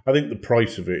 I think the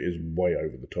price of it is way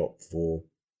over the top for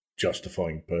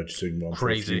justifying purchasing one for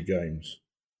a few games.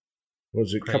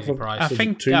 Was it? Crazy price. I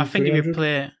think if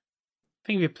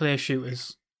you play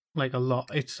shooters like a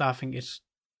lot, I think it's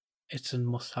a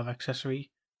must-have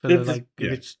accessory for if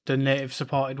it's the native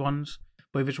supported ones.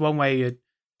 But if it's one way you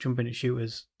jump into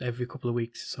shooters every couple of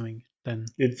weeks or something, then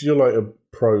if you're like a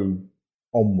pro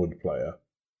Onward player,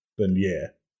 then yeah.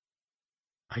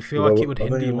 I feel like it would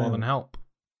hinder you more than help.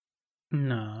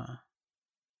 No,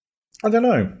 I don't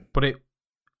know. But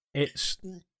it's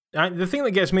the thing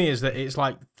that gets me is that it's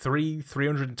like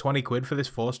 320 quid for this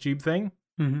Force Tube thing.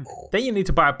 Mm-hmm. Then you need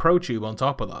to buy a Pro Tube on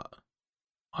top of that.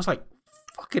 I was like,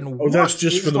 fucking. Oh, that's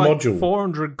just it's for the like module.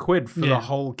 400 quid for the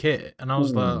whole kit, and I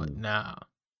was like, nah.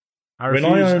 I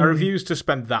refuse to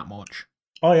spend that much.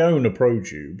 I own a Pro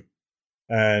Tube,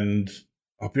 and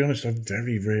I'll be honest, I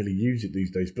very rarely use it these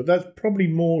days. But that's probably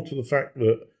more to the fact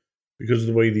that because of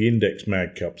the way the Index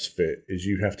mag cups fit, is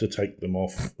you have to take them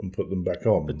off and put them back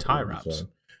on. The tie wraps. So,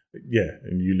 yeah,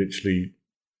 and you literally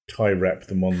tie wrap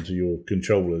them onto your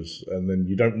controllers, and then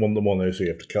you don't want them on there, so you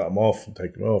have to cut them off and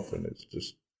take them off, and it's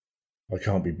just, I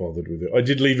can't be bothered with it. I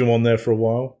did leave them on there for a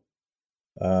while,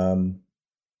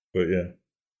 but yeah.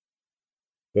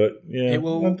 But yeah, it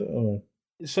will. I don't know.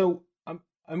 So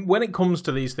when it comes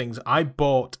to these things, I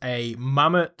bought a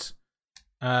Mammoth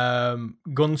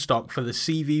gun stock for the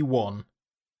CV1,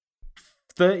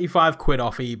 35 quid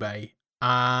off eBay,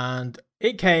 and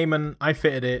it came and I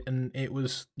fitted it and it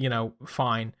was,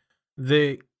 fine.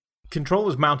 The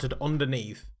controllers mounted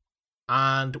underneath,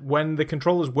 and when the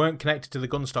controllers weren't connected to the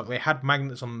gun stock, they had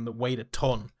magnets on them that weighed a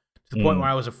ton, to the point where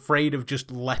I was afraid of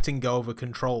just letting go of a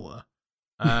controller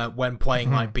when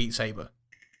playing like Beat Saber.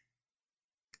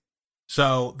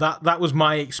 So that was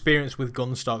my experience with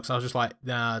gun stocks. I was just like,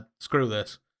 nah, screw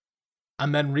this.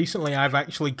 And then recently, I've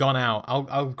actually gone out.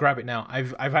 I'll grab it now.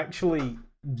 I've actually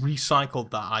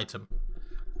recycled that item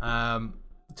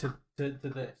to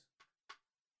this.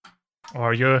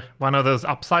 Or you're one of those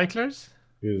upcyclers?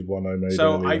 Here's one I made.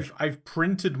 So earlier. I've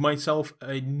printed myself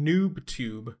a noob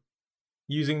tube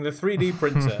using the 3D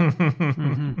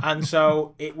printer, and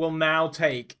so it will now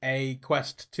take a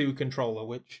Quest 2 controller,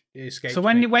 which escapes. So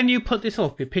when you put this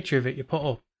up, your picture of it you put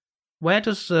up, where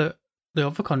does the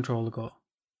other controller go?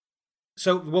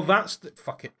 So, well, that's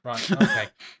fuck it, right? Okay,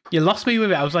 you lost me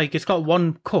with it. I was like, it's got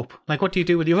one cup. Like, what do you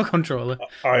do with the other controller?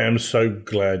 I am so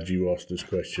glad you asked this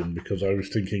question because I was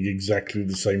thinking exactly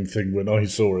the same thing when I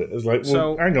saw it. I was like,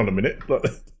 well, hang on a minute.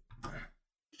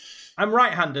 I'm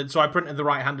right-handed, so I printed the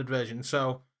right-handed version.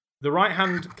 So the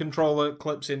right-hand controller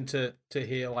clips into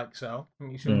here like so. Let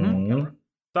me show you on camera.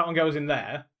 That one goes in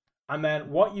there, and then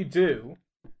what you do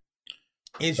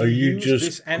is you use just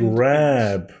this end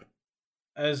grab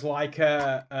as like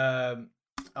a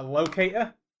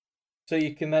locator, so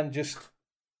you can then just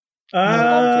hold it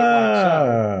like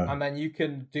so, and then you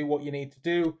can do what you need to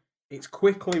do. It's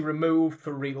quickly removed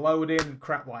for reloading,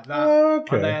 crap like that.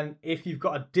 Okay. And then if you've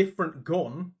got a different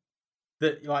gun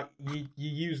that like you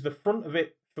use the front of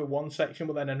it for one section,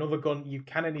 but then another gun you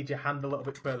kind of need your hand a little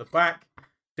bit further back,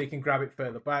 so you can grab it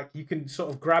further back. You can sort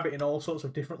of grab it in all sorts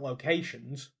of different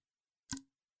locations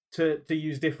to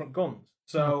use different guns.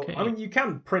 So, I mean, you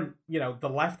can print, the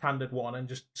left-handed one and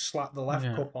just slap the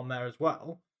left cup on there as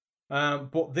well.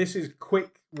 But this is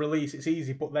quick release. It's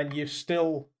easy, but then you're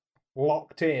still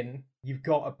locked in. You've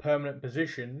got a permanent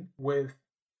position with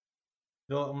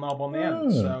the little knob on the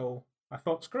end. So I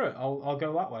thought, screw it, I'll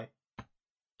go that way.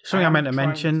 Something I meant to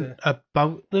mention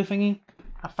about the thingy.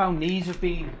 I found these have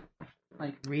been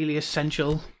like really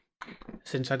essential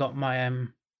since I got my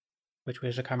which way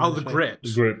is the camera? Oh, the this way?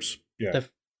 grips. The grips. Yeah.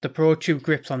 The Pro Tube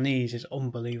grips on these is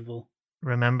unbelievable.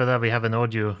 Remember that we have an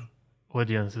audio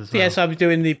audience as well. Yes, I was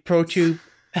doing the Pro Tube,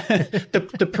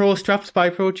 the Pro straps by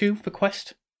Pro Tube for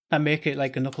Quest that make it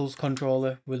like a Knuckles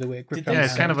controller with a weight grip. Yeah,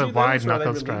 it's kind of a wide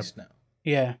knuckle strap.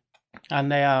 Yeah,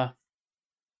 and they are.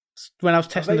 When I was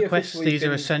testing the Quest, these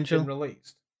are essential.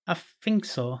 Released? I think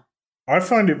so. I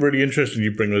find it really interesting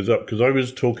you bring those up because I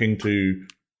was talking to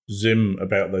Zim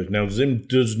about those. Now, Zim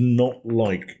does not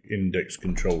like index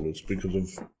controllers because of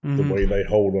the way they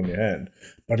hold on your hand,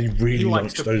 but he really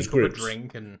likes those grips.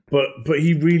 But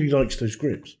he really likes those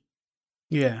grips.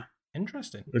 Yeah.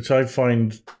 Interesting. Which I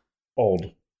find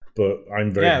odd, but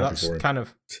I'm very happy for him. Kind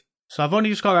of. So I've only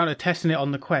just got around to testing it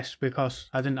on the Quest because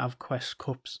I didn't have Quest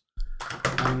cups.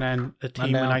 And then the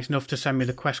team were nice enough to send me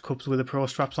the Quest cups with the Pro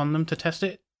straps on them to test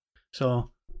it.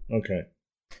 So. Okay.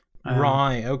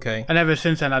 Right, okay. And ever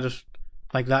since then, I just,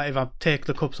 like that, if I take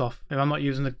the cups off, if I'm not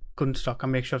using the gun stock, I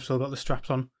make sure I've still got the straps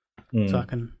on so I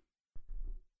can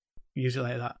use it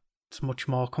like that. It's much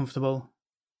more comfortable.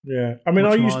 Yeah. I mean,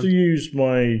 I used to use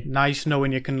my... Nice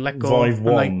knowing you can let go. Vive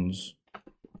ones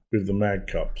with the mag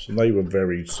cups, and they were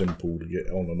very simple to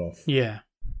get on and off. Yeah.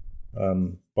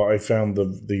 But I found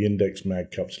the index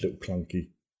mag cups a little clunky,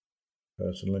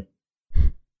 personally.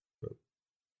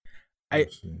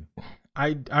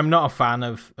 I'm not a fan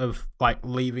of like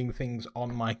leaving things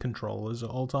on my controllers at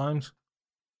all times.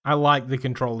 I like the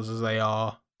controllers as they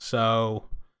are, so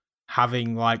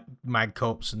having like mag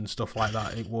cups and stuff like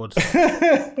that, it would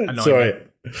annoy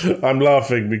me. I'm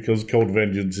laughing because Cold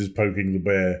Vengeance is poking the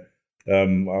bear.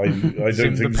 I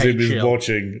don't think Zim is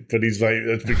watching, but he's like,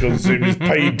 that's because Zim is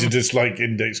paid to dislike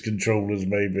index controllers,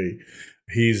 maybe.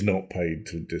 He's not paid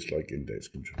to dislike index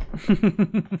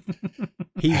controllers.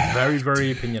 He's very,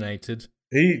 very opinionated.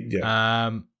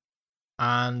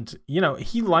 And, you know,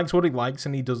 he likes what he likes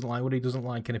and he doesn't like what he doesn't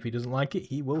like. And if he doesn't like it,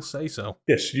 he will say so.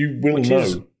 Yes, you will know.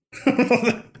 Is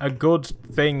a good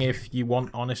thing if you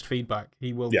want honest feedback.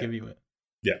 He will give you it.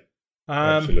 Yeah,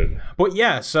 absolutely. But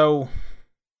yeah, so...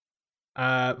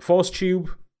 Force Tube.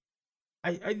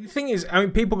 The thing is, I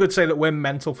mean, people could say that we're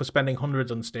mental for spending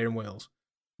hundreds on steering wheels.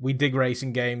 We dig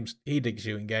racing games. He digs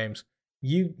shooting games.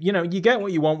 You know, you get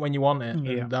what you want when you want it,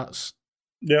 and that's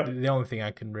the only thing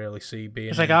I can really see being.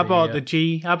 It's like I bought the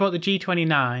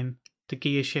G29, the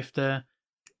gear shifter,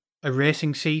 a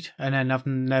racing seat, and then I've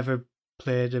never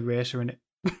played a racer in it.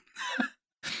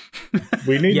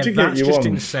 We need to get you just on.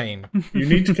 Insane. You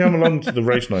need to come along to the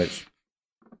race nights.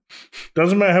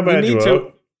 Doesn't matter how bad you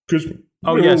are, because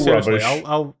seriously, rubbish.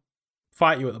 I'll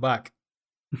fight you at the back.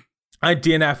 I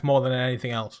DNF more than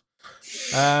anything else.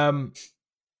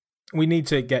 We need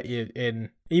to get you in.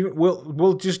 Even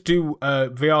we'll just do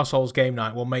VR Souls game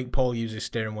night. We'll make Paul use his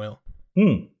steering wheel.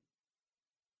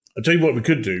 I'll tell you what we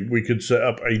could do. We could set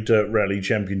up a dirt rally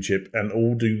championship and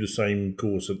all do the same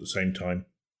course at the same time.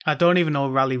 I don't even know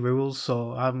rally rules,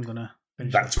 so I'm gonna.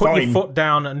 That's Put fine. your foot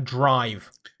down and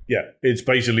drive. Yeah, it's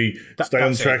basically stay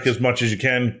on track as much as you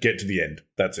can, get to the end.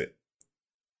 That's it.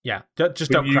 Yeah,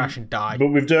 just don't crash and die. But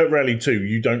with Dirt Rally 2,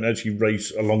 you don't actually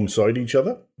race alongside each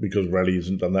other because Rally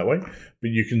isn't done that way.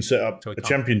 But you can set up a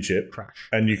championship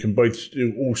and you can both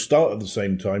all start at the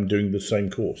same time doing the same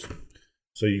course.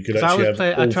 So you could actually have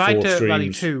all I tried four Dirt streams. Rally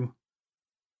 2.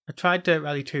 I tried Dirt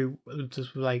Rally 2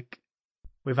 just like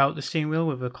without the steering wheel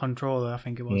with a controller, I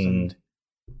think it was. And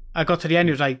I got to the end,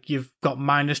 it was like, you've got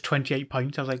minus 28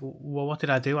 points. I was like, well, what did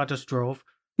I do? I just drove.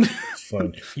 It's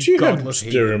fine. Do you have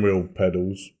steering wheel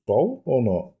pedals, Bol, or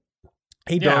not?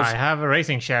 He does. I have a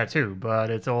racing share too, but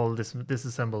it's all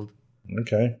disassembled.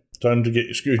 Okay. Time to get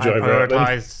your screwdriver out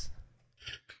then.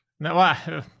 No,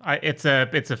 it's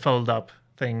a fold-up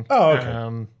thing. Oh,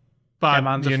 okay.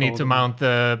 But you need to mount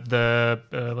the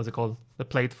what's it called? The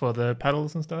plate for the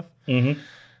pedals and stuff. Mm-hmm.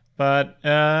 But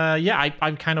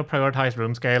I kind of prioritize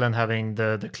room scale and having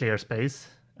the clear space.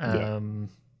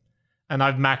 And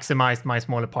I've maximized my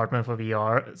small apartment for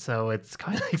VR, so it's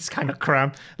kind of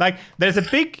cramped. Like there's a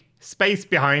big space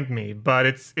behind me, but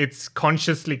it's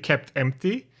consciously kept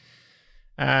empty,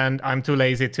 and I'm too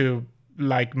lazy to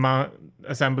like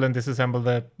assemble and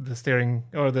disassemble the steering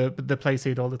or the play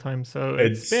seat all the time. So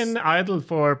it's been idle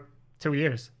for 2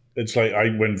 years. It's like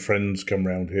when friends come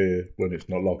round here when it's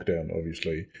not lockdown,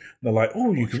 obviously. And they're like,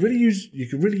 "Oh, you could really use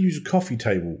a coffee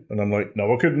table," and I'm like,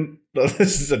 "No, I couldn't. I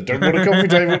don't want a coffee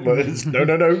table. No,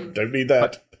 don't need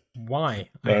that." Why?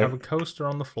 I have a coaster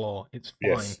on the floor. It's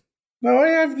fine. Yes. No, I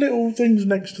have little things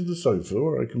next to the sofa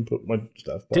where I can put my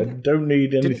stuff, but I don't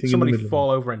need anything Didn't somebody in the middle. fall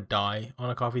over and die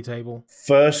on a coffee table?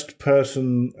 First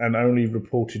person and only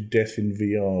reported death in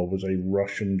VR was a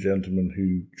Russian gentleman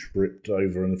who tripped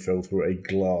over and fell through a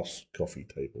glass coffee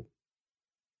table.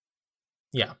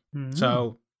 Yeah. Mm.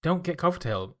 So don't get coffee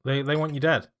table. They want you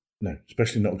dead. No,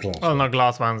 especially not glass. Well, not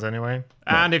glass ones anyway.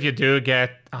 No. And if you do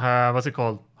get, what's it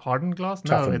called? Hardened glass?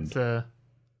 No, Toughened. it's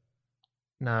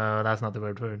no, that's not the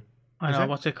word for it. I Is know it?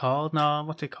 what's it called. No,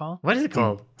 what's it called? What is it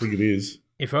called? I think it is.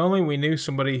 If only we knew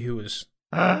somebody who was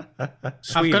I've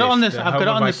Swedish, got it on this. the I've got home it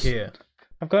on of this. IKEA.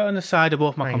 I've got it on the side of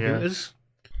both my Thank you. computers.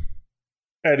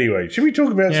 Anyway, should we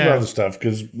talk about some Yeah. other stuff?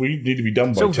 Because we need to be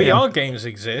done by So 10. VR games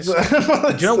exist.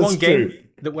 Do you know one game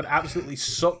that would absolutely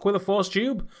suck with a force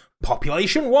tube?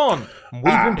 Population 1. We've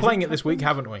been playing it this week,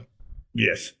 haven't we?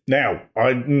 Yes. Now,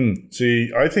 I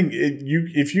think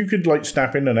if you could like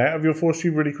snap in and out of your force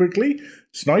tube really quickly,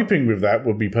 sniping with that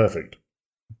would be perfect.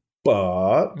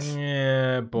 But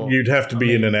Yeah, but you'd have to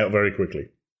be I in mean, and out very quickly.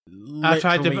 I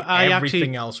tried to- literally I everything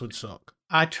actually- else would suck.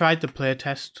 I tried the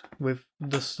playtest with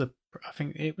this. I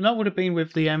think that would have been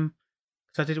with the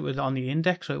because I did it with on the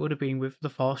index, so it would have been with the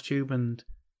force tube, and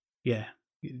yeah,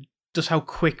 just how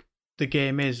quick the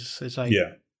game is like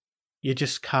Yeah. you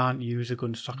just can't use a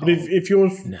gun stock. But if you're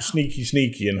No.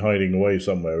 sneaky and hiding away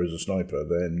somewhere as a sniper,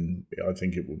 then I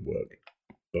think it would work.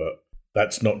 But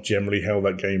that's not generally how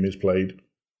that game is played.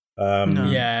 No.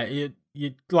 Yeah,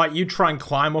 you like you try and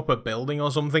climb up a building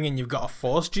or something, and you've got a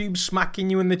force tube smacking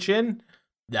you in the chin.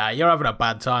 Nah, you're having a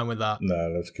bad time with that.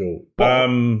 No, that's cool. But-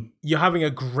 You're having a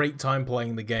great time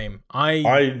playing the game.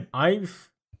 I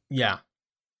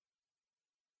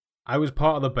was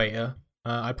part of the beta.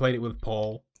 I played it with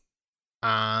Paul,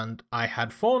 and I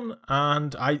had fun.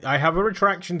 And I have a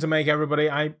retraction to make, everybody.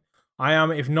 I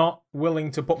am, if not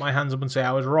willing to put my hands up and say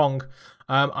I was wrong.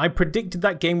 I predicted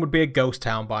that game would be a ghost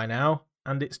town by now,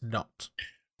 and it's not.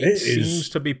 It seems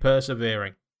to be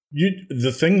persevering.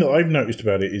 The thing that I've noticed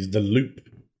about it is the loop.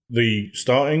 The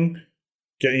starting,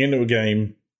 getting into a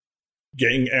game,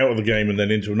 getting out of the game, and then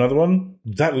into another one.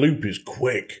 That loop is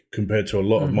quick compared to a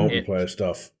lot of multiplayer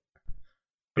stuff.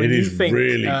 I mean, It you is think,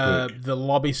 really quick. the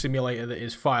lobby simulator that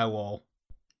is Firewall,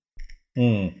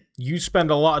 Mm. you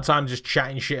spend a lot of time just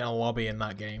chatting shit in a lobby in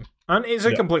that game. And it's a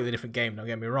Yeah. completely different game, don't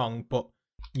get me wrong, but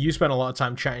you spend a lot of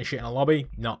time chatting shit in a lobby,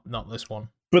 not this one.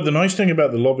 But the nice thing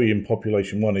about the lobby in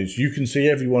Population 1 is you can see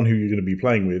everyone who you're going to be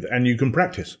playing with, and you can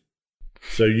practice.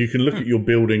 So you can look at your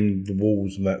building, the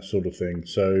walls, and that sort of thing.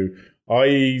 So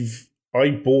I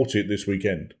bought it this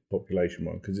weekend, Population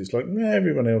 1, because it's like,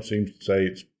 everyone else seems to say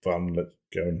it's fun, let's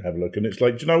go and have a look. And it's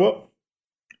like, do you know what?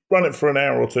 Run it for an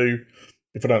hour or two.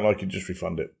 If I don't like it, just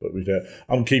refund it. But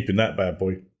I'm keeping that bad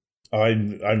boy.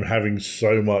 I'm having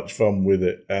so much fun with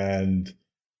it. And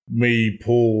me,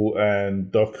 Paul,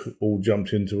 and Doc all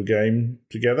jumped into a game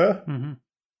together. Mm-hmm.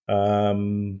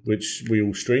 Which we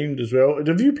all streamed as well.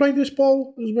 Have you played this,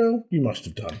 Paul, as well? You must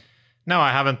have done. No,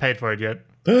 I haven't paid for it yet.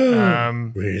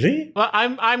 Really? Well,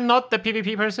 I'm not the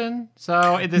PvP person,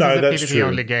 so this No, is a that's PvP true.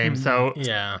 only game. So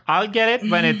Yeah. I'll get it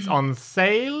when it's on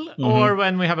sale or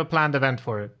when we have a planned event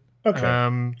for it. Okay.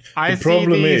 I The see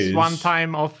problem these is-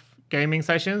 one-time off gaming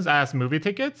sessions as movie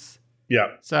tickets.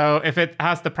 Yeah. So if it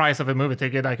has the price of a movie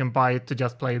ticket, I can buy it to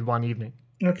just play it one evening.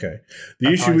 Okay. The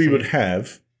That's how issue I we see would it.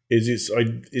 have is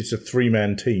it's a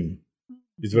 3-man team.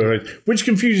 Which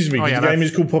confuses me Oh, because yeah, the game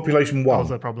that's is called Population 1.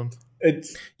 Also a problem.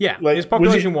 It's Yeah, Like, there's was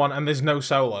Population 1 and there's no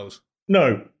solos.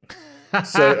 no.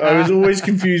 So I was always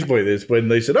confused by this when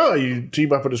they said, you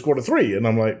team up at a squad of 3. And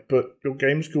I'm like, but your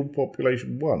game's called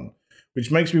Population 1.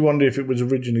 Which makes me wonder if it was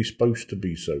originally supposed to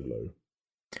be solo.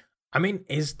 I mean,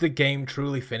 is the game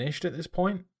truly finished at this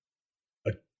point?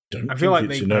 Don't I feel think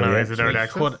like it's they, in early No, is it access. early they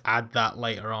access? could add that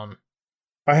later on.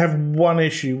 I have one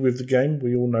issue with the game.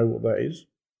 We all know what that is.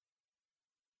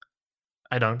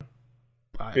 I don't.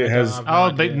 I It don't has- have Oh,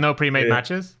 idea. no pre-made Yeah.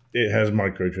 matches? It has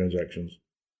microtransactions.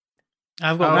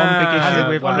 I've got Oh, one big Has issue it?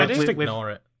 with, Well, with, just with,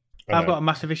 ignore it. I I've know. got a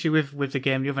massive issue with the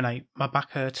game the other night. My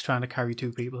back hurts trying to carry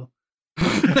 2 people.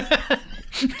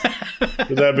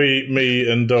 Would that be me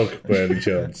and Doc by any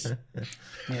chance?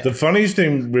 The funniest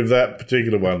thing with that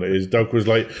particular one is Doc was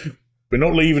like, we're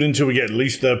not leaving until we get at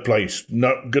least 3rd place.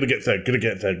 No, gotta get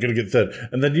third.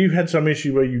 And then you had some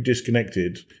issue where you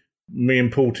disconnected. Me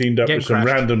and Paul teamed up Game with some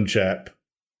crashed. random chap,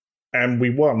 and we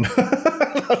won.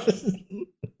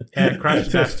 Yeah, crash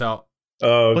desktop.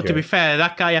 Oh, But to be okay. fair,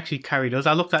 that guy actually carried us.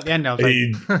 I looked at the end. I was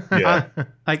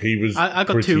like, He was I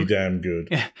got pretty 2. damn good.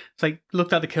 Yeah, it's like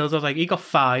looked at the kills. I was like, he got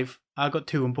 5. I got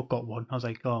 2, and Buck got 1. I was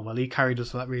like, oh well, he carried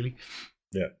us for that really.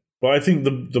 Yeah. But I think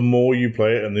the more you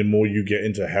play it and the more you get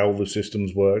into how the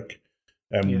systems work,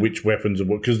 and which weapons are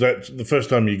what. Because that's the first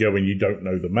time you go in, you don't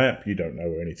know the map, you don't know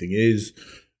where anything is,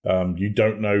 you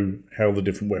don't know how the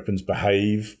different weapons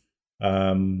behave.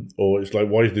 Or it's like,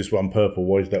 why is this one purple?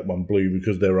 Why is that one blue?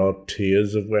 Because there are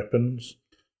tiers of weapons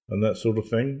and that sort of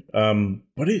thing.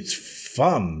 But it's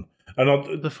fun.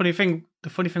 And the funny thing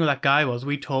with that guy was,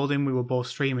 we told him we were both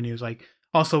streaming. He was like,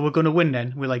 "Oh, so we're gonna win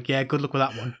then?" We're like, "Yeah, good luck with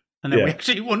that one." And then we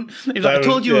actually won. He was like, "I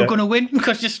told you we were gonna win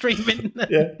because you're streaming."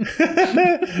 Yeah.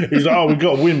 He's like, "Oh, we've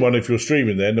got to win one if you're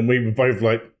streaming then." And we were both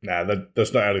like, "Nah,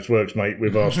 that's not how this works, mate,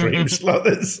 with our streams like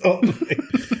this."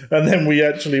 And then we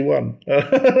actually won.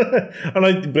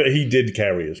 But he did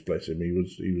carry us, bless him. He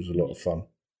was a lot of fun.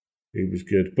 He was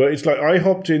good. But it's like, I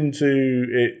hopped into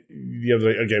it the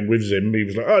other day, again, with Zim. He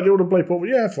was like, "Oh, do you want to play Pop?"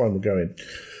 Yeah, fine, we'll go in.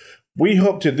 We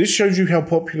hopped in. This shows you how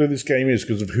popular this game is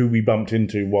because of who we bumped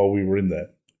into while we were in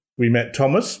there. We met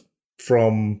Thomas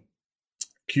from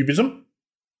Cubism.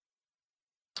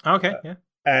 Okay, yeah.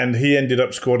 And he ended up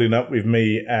squadding up with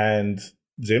me and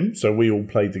Zim, so we all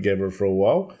played together for a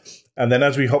while. And then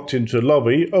as we hopped into the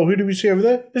lobby, who do we see over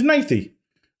there? There's Nathy.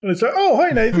 And it's like, "Oh,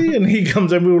 hi, Nathy." And he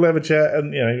comes in, we all have a chat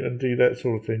and, and do that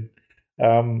sort of thing.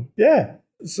 Yeah.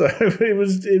 So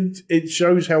it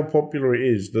shows how popular it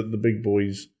is that the big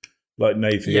boys like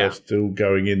Nathy are still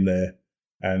going in there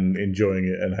and enjoying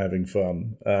it and having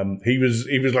fun. He was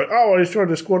like, "Oh, I was trying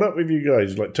to squad up with you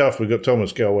guys." Like, "Tough, we got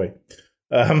Thomas, go away."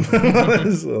 But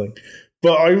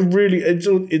I really,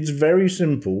 it's very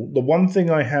simple. The one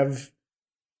thing I have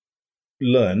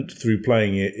learned through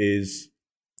playing it is,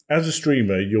 as a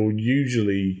streamer, you're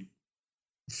usually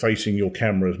facing your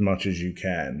camera as much as you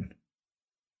can.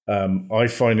 I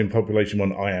find in Population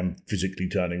 1, I am physically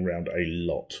turning around a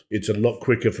lot. It's a lot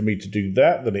quicker for me to do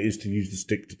that than it is to use the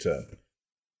stick to turn.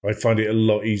 I find it a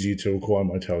lot easier to acquire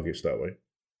my targets that way.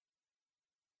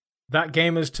 That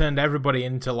game has turned everybody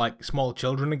into like small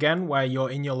children again, where you're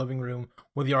in your living room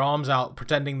with your arms out,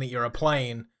 pretending that you're a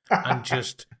plane and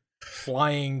just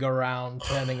flying around,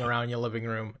 turning around your living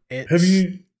room. Have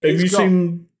you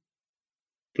seen?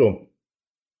 Go on.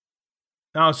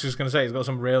 I was just going to say, it's got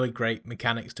some really great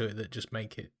mechanics to it that just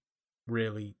make it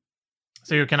really.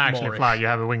 So you can actually more-ish. fly. You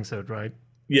have a wingsuit, right?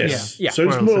 Yes. Yeah. So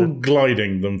it's more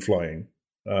gliding than flying.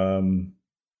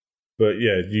 But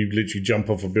yeah, you literally jump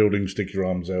off a building, stick your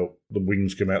arms out, the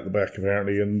wings come out the back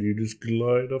apparently, and you just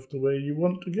glide off to where you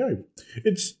want to go.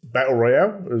 It's Battle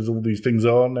Royale, as all these things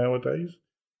are nowadays.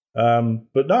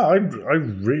 But no, I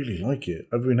really like it.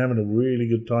 I've been having a really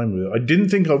good time with it. I didn't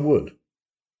think I would,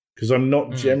 because I'm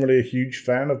not generally a huge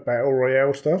fan of Battle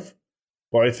Royale stuff.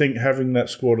 But I think having that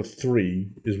squad of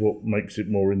 3 is what makes it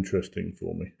more interesting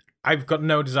for me. I've got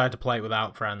no desire to play it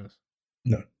without friends.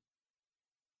 No.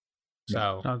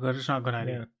 So It's not good. It's not a good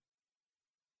idea. Yeah.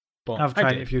 But I've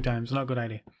tried it a few times. Not a good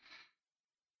idea.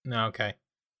 No, okay.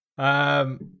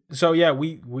 So yeah,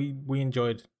 we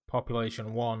enjoyed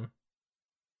Population 1.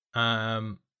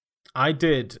 I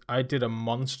did a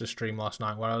monster stream last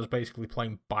night where I was basically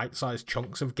playing bite-sized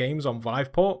chunks of games on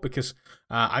Viveport because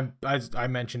as I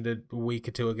mentioned a week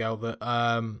or two ago that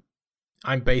I'm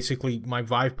basically, my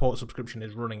Viveport subscription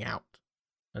is running out,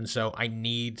 and so I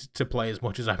need to play as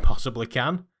much as I possibly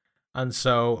can. And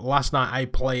so last night I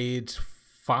played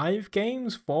 4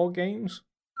 games, 5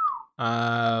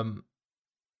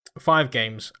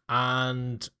 games,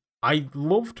 and I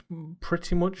loved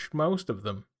pretty much most of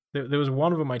them. There was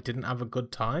one of them I didn't have a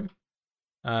good time,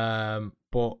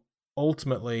 but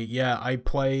ultimately, yeah, I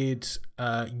played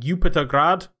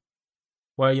Jupitergrad,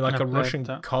 where you're like a Russian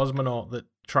cosmonaut that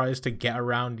tries to get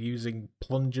around using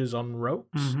plungers on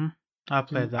ropes. Mm-hmm. I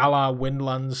played that. A la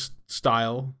Windlands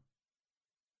style.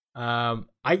 I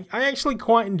actually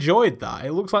quite enjoyed that.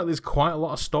 It looks like there's quite a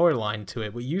lot of storyline to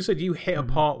it, but you said you hit a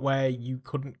part where you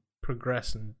couldn't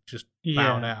progress and just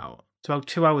bowed out. It's about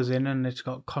 2 hours in, and it's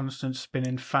got constant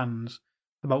spinning fans,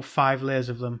 about 5 layers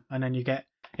of them, and then you get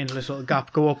into this little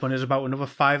gap, go up, and there's about another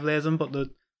 5 layers of them, but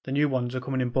the new ones are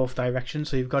coming in both directions,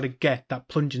 so you've got to get that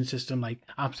plunging system like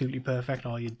absolutely perfect,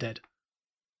 or you're dead.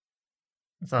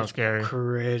 Sounds scary.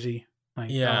 Crazy. Like,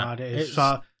 Yeah, how hard it is.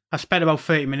 So I spent about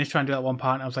 30 minutes trying to do that one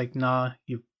part, and I was like, nah,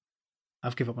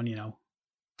 I've given up on you now.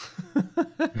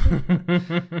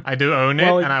 I do own it,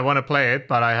 and I want to play it,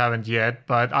 but I haven't yet.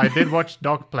 But I did watch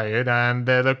Doc play it, and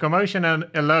the locomotion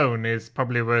alone is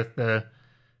probably worth the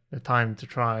time to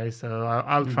try. So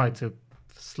I'll try to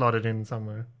slot it in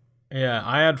somewhere. Yeah,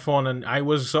 I had fun, and I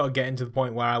was sort of getting to the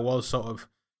point where I was sort of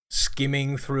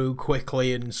skimming through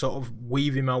quickly and sort of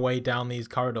weaving my way down these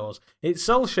corridors. It's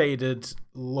cel-shaded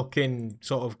looking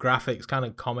sort of graphics, kind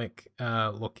of comic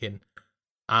looking,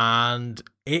 and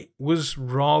it was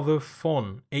rather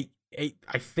fun.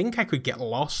 I think I could get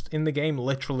lost in the game,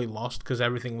 literally lost, because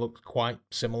everything looked quite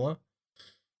similar.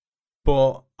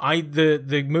 But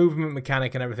the movement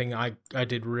mechanic and everything, I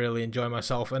did really enjoy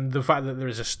myself, and the fact that there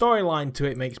is a storyline to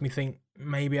it makes me think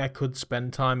maybe I could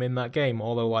spend time in that game.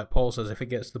 Although, like Paul says, if it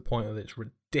gets to the point that it's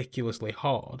ridiculously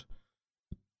hard,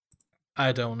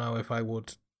 I don't know if I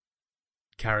would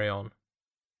carry on.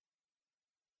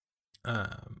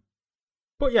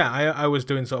 But yeah, I was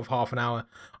doing sort of half an hour.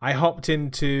 I hopped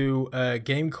into a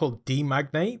game called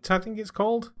Demagnate, I think it's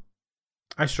called.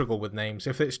 I struggle with names.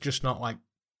 If it's just not like,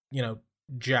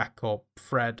 Jack or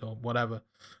Fred or whatever.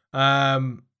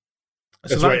 So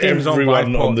that's that why game's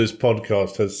everyone on on this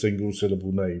podcast has single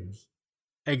syllable names.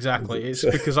 Exactly. It's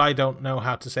because I don't know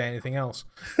how to say anything else.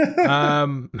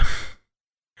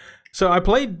 So I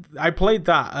played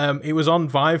that. It was on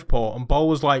Viveport, and Bol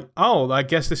was like, "Oh, I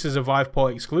guess this is a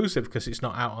Viveport exclusive because it's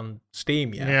not out on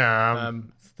Steam yet." Yeah,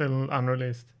 still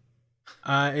unreleased.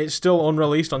 It's still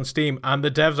unreleased on Steam, and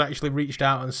the devs actually reached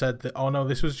out and said that, "Oh no,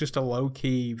 this was just a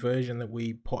low-key version that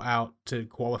we put out to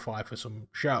qualify for some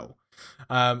show."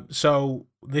 So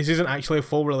this isn't actually a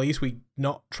full release. We're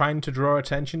not trying to draw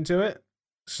attention to it.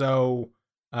 So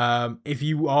if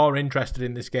you are interested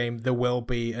in this game, there will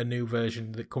be a new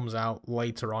version that comes out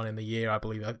later on in the year, I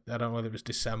believe. I don't know whether it was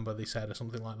December, they said, or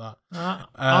something like that.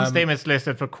 On Steam, it's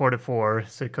listed for quarter 4,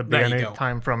 so it could be any go.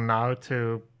 time from now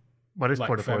to... What is Like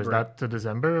quarter 4? Is that to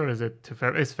December, or is it to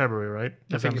February? It's February, right?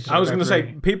 I was going to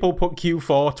say, people put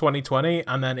Q4 2020,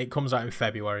 and then it comes out in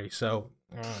February, so...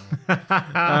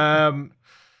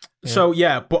 So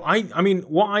yeah, but I mean,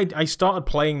 I started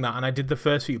playing that, and I did the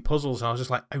first few puzzles, and I was just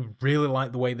like, I really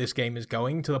like the way this game is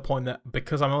going, to the point that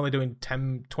because I'm only doing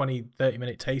 10, 20,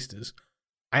 30-minute tasters,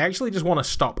 I actually just want to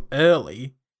stop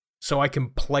early so I can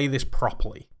play this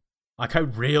properly. Like, I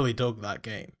really dug that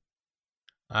game.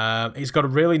 It's got a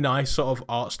really nice sort of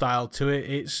art style to it.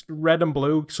 It's red and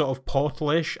blue, sort of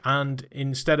Portal-ish, and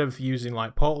instead of using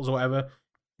like portals or whatever,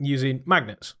 using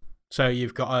magnets. So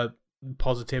you've got a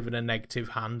positive and a negative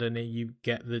hand, and you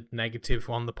get the negative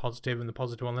on the positive and the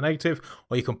positive on the negative,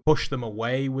 or you can push them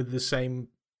away with the same,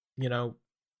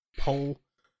 pole.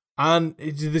 And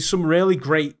there's some really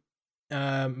great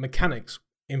mechanics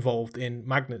involved in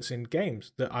magnets in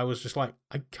games that I was just like,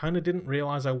 I kind of didn't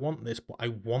realize I want this, but I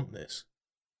want this.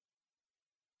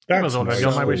 That was already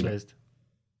on my wish list.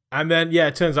 And then, yeah,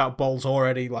 it turns out Bol's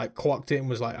already like clocked it and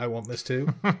was like, I want this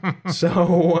too.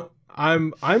 So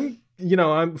I'm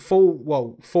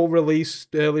full release,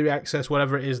 early access,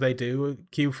 whatever it is they do,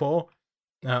 Q4.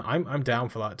 I'm down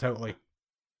for that, totally.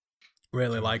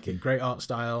 Really like it. Great art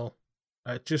style.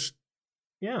 Just,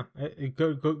 yeah, a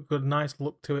good, nice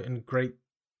look to it, and great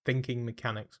thinking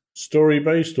mechanics. Story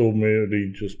based or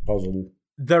merely just puzzle?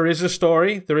 There is a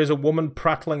story. There is a woman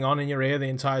prattling on in your ear the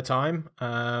entire time.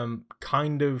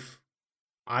 Kind of,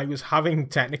 I was having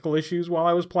technical issues while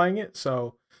I was playing it,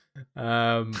 so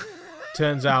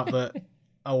turns out that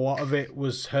a lot of it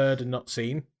was heard and not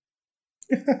seen.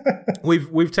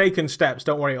 We've taken steps.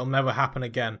 Don't worry, it'll never happen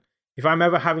again. If I'm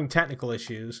ever having technical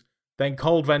issues, then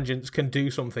Cold Vengeance can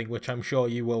do something, which I'm sure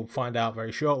you will find out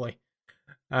very shortly.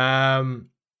 That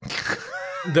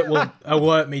will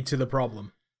alert me to the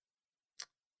problem.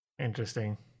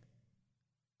 Interesting.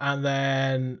 And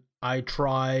then I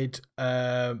tried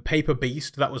Paper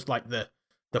Beast. That was like the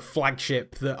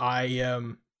flagship that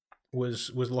I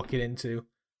was looking into.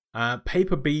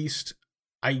 Paper Beast,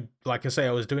 I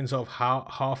was doing sort of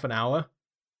half an hour,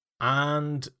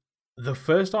 and the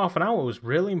first half an hour was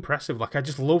really impressive. Like, I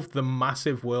just loved the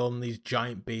massive world and these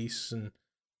giant beasts, and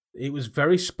it was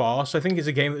very sparse. I think it's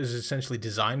a game that was essentially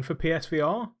designed for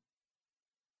PSVR.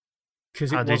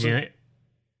 Because How did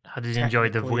you enjoy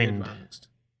the wind? Advanced.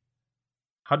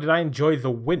 How did I enjoy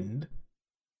the wind?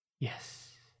 Yes.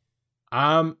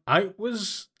 The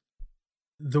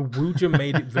Wooja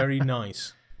made it very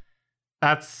nice.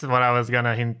 That's what I was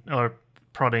gonna hint or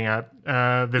prodding at.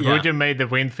 Wooja made the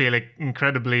wind feel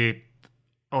incredibly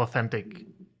authentic.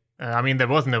 I mean, there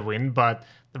wasn't a wind, but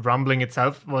the rumbling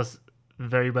itself was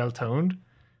very well toned.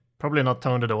 Probably not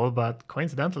toned at all, but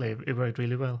coincidentally, it worked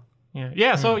really well. Yeah.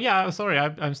 Yeah. So yeah, sorry,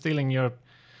 I'm stealing your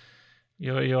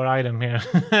item here.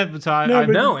 But I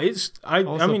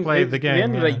mean, played the game. At the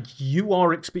end of the day,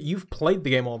 you've played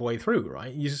the game all the way through,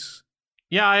 right?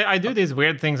 Yeah, I do these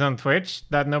weird things on Twitch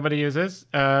that nobody uses,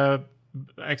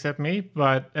 except me.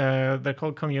 But they're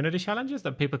called community challenges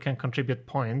that people can contribute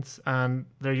points, and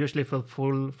they're usually for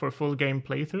full game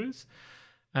playthroughs.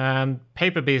 And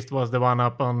Paper Beast was the one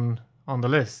up on the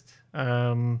list.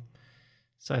 So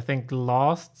I think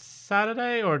last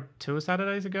Saturday or 2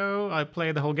 Saturdays ago, I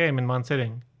played the whole game in one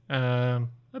sitting,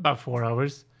 about 4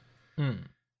 hours.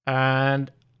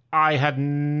 and I had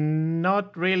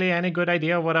not really any good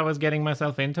idea what I was getting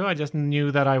myself into. I just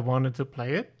knew that I wanted to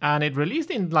play it, and it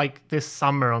released in like this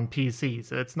summer on PC,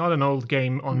 so it's not an old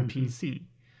game on PC.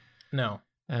 No.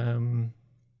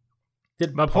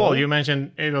 But Paul, you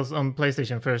mentioned it was on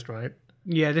PlayStation first, right?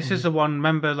 Yeah, this is the one.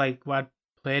 Remember, like, where I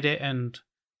played it and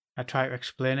I tried to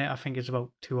explain it. I think it's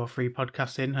about 2 or 3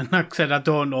 podcasts in, and I said I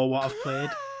don't know what I've played.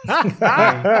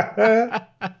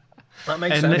 That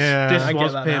makes and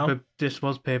sense. This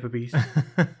was Paper Beast.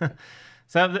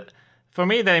 So for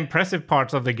me, the impressive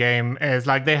parts of the game is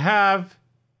like they have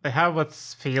what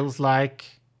feels like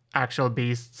actual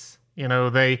beasts. You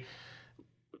know,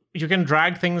 you can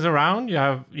drag things around.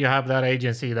 You have that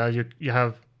agency that you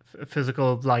have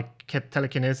physical like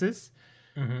telekinesis,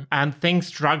 and things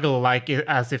struggle like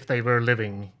as if they were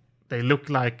living. They look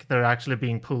like they're actually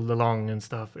being pulled along and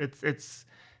stuff. It's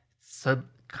so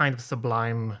kind of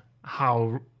sublime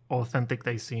how authentic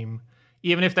they seem,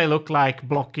 even if they look like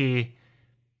blocky,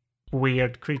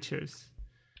 weird creatures.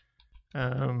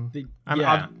 Other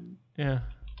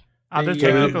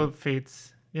technical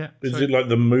feats. Yeah. Is it like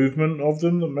the movement of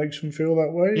them that makes them feel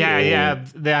that way? Yeah,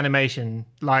 the animation.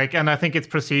 Like, and I think it's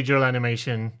procedural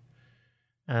animation,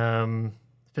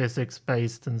 physics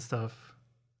based and stuff.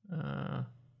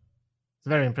 It's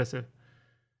very impressive.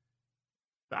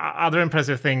 Other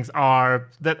impressive things are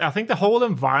that I think the whole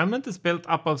environment is built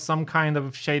up of some kind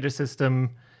of shader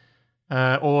system,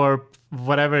 or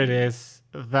whatever it is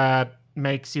that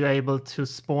makes you able to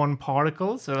spawn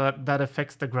particles that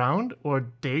affects the ground or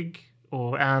dig.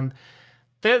 And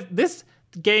this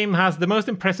game has the most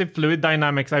impressive fluid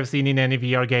dynamics I've seen in any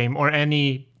VR game or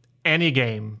any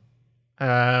game.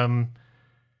 At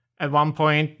one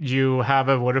point, you have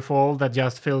a waterfall that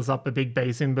just fills up a big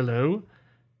basin below,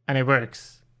 and it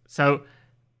works. So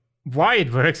why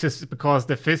it works is because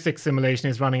the physics simulation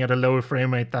is running at a lower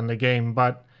frame rate than the game,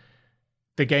 but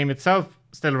the game itself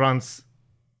still runs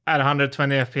at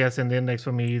 120 FPS in the index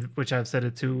for me, which I've set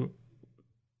it to.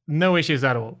 No issues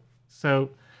at all.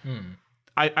 So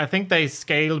I think they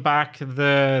scaled back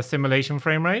the simulation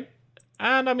frame rate.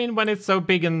 And I mean, when it's so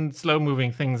big and slow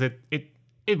moving things, it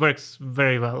works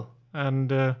very well. And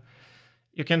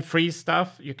you can freeze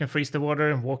stuff. You can freeze the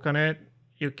water and walk on it.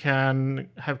 You can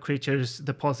have creatures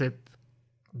deposit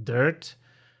dirt.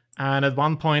 And at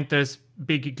one point, there's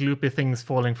big gloopy things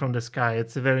falling from the sky.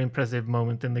 It's a very impressive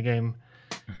moment in the game.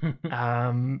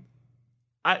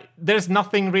 There's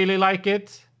nothing really like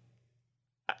it.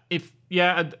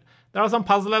 There are some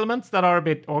puzzle elements that are a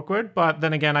bit awkward, but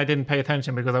then again, I didn't pay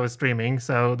attention because I was streaming,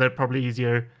 so they're probably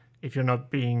easier if you're not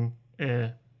being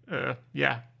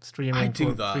streaming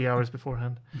for 3 hours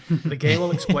beforehand. The game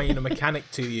will explain a mechanic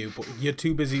to you, but you're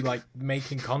too busy like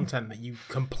making content that you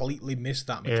completely miss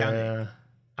that mechanic. Yeah.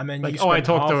 And then you spend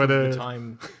half of the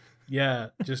time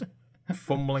just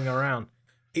fumbling around.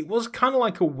 It was kind of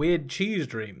like a weird cheese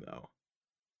dream, though.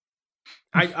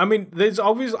 I mean, there's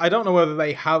obviously, I don't know whether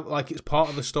they have, like, it's part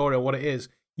of the story or what it is.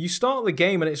 You start the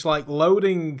game and it's like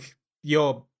loading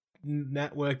your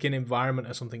networking environment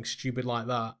or something stupid like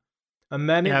that. And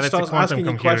then it starts asking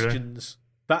you questions.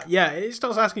 It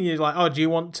starts asking you, like, oh, do you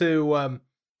want to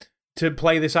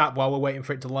play this app while we're waiting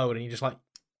for it to load? And you're just like,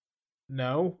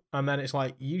 no. And then it's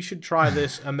like, you should try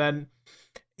this. And then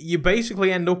you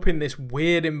basically end up in this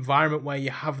weird environment where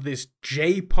you have this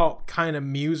J-pop kind of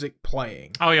music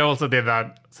playing. Oh, you also did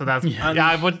that. So that's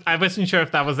I wasn't sure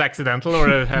if that was accidental or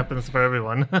it happens for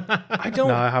everyone. I don't.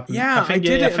 No, it happens. Yeah, I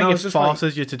did it. I think it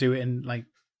forces you to do it in like.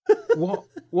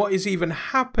 What is even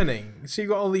happening? So you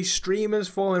got all these streamers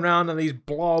falling around and these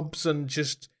blobs and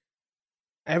just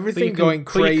everything going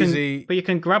crazy. But you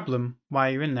can grab them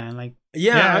while you're in there, like.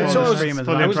 I was messing and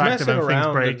around things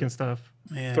break and stuff.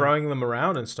 Throwing them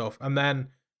around and stuff, and then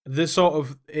the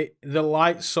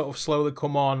lights sort of slowly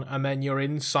come on, and then you're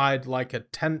inside like a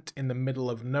tent in the middle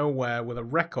of nowhere with a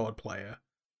record player,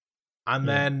 and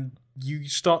then you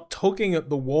start tugging at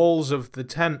the walls of the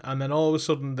tent, and then all of a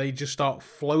sudden they just start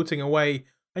floating away,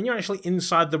 and you're actually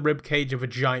inside the ribcage of a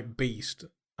giant beast.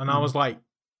 And I was like,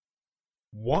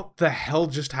 what the hell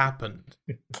just happened?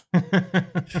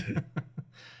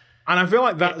 And I feel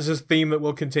like that's a theme that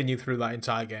will continue through that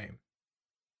entire game.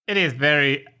 It is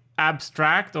very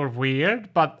abstract or weird,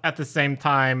 but at the same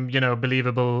time,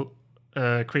 believable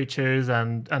creatures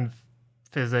and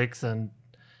physics and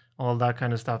all that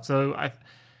kind of stuff. So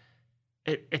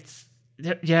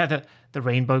the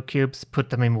rainbow cubes, put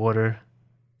them in water.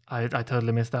 I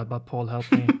totally missed that, but Paul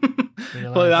helped me.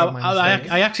 Well,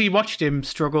 I actually watched him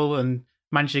struggle and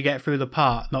managed to get through the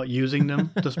part not using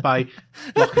them just by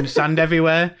blocking sand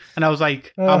everywhere. And I was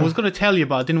like, I was going to tell you,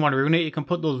 but I didn't want to ruin it. You can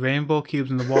put those rainbow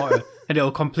cubes in the water and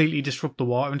it'll completely disrupt the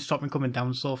water and stop me coming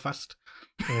down so fast.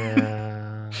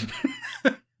 Yeah.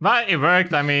 But it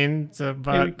worked, I mean. So,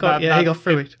 but he got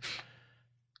through it.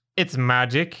 It's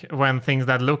magic when things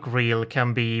that look real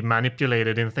can be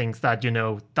manipulated in things that,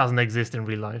 doesn't exist in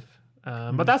real life.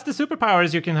 But that's the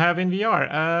superpowers you can have in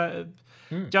VR.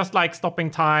 Just like stopping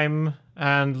time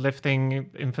and lifting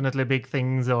infinitely big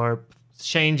things or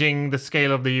changing the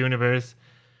scale of the universe.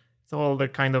 It's all the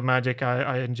kind of magic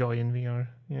I enjoy in VR.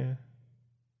 Yeah.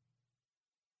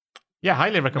 Yeah,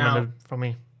 highly recommended from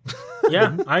me.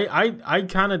 Yeah, I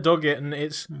kind of dug it, and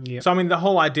it's so. I mean, the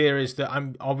whole idea is that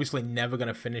I'm obviously never going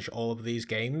to finish all of these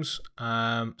games. So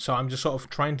I'm just sort of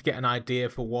trying to get an idea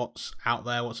for what's out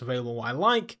there, what's available, what I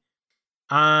like.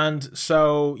 And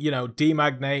so,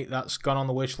 Demagnate, that's gone on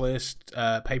the wish list.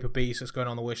 Paper Beast, that's going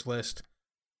on the wish list.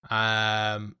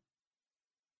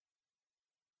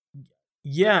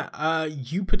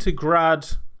 Jupiter Grad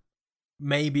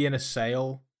may be in a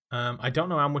sale. I don't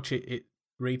know how much it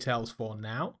retails for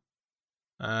now.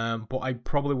 But I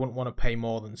probably wouldn't want to pay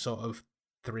more than sort of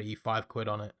 £3-5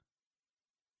 on it.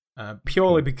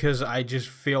 Purely because I just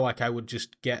feel like I would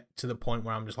just get to the point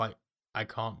where I'm just like, I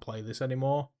can't play this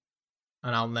anymore.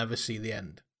 And I'll never see the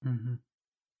end. Mm-hmm.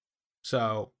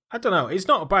 So, I don't know. It's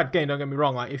not a bad game, don't get me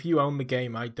wrong. Like, if you own the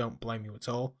game, I don't blame you at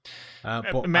all.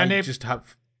 But I just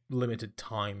have limited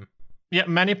time. Yeah,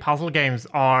 many puzzle games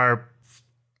are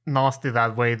nasty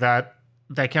that way, that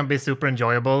they can be super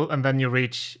enjoyable, and then you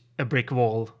reach a brick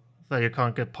wall that you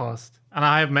can't get past. And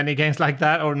I have many games like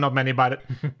that, or not many, but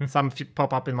some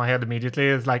pop up in my head immediately.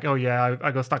 It's like, oh yeah,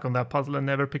 I got stuck on that puzzle and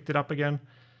never picked it up again.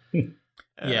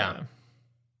 Yeah.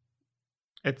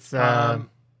 It's hard.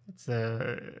 It's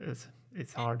a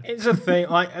thing.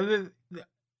 Like the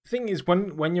thing is,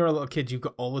 when you're a little kid, you've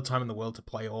got all the time in the world to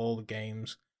play all the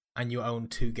games, and you own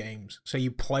 2 games, so you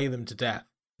play them to death.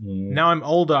 Now I'm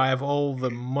older. I have all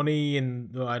the money, I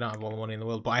don't have all the money in the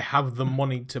world, but I have the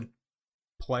money to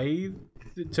buy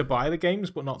the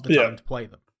games, but not the time to play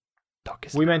them.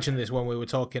 We mentioned this when we were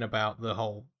talking about the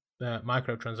whole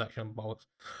microtransaction bollocks.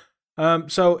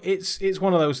 So it's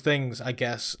one of those things, I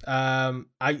guess.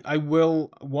 I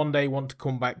will one day want to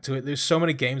come back to it. There's so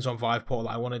many games on Viveport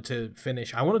that I wanted to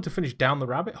finish. I wanted to finish Down the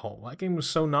Rabbit Hole. That game was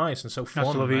so nice and so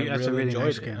fun. I really enjoyed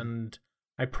nice it, game. and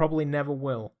I probably never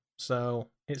will. So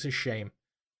it's a shame.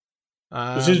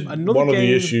 This is one of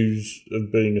the issues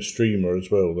of being a streamer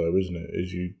as well, though, isn't it?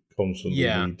 Is you constantly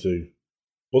need to.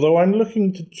 Although I'm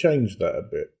looking to change that a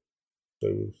bit,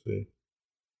 so we'll see.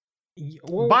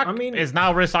 Well, Buck is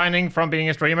now resigning from being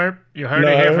a streamer. You heard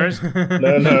it here first. No.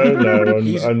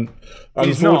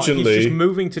 Unfortunately, he's just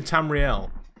moving to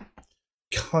Tamriel.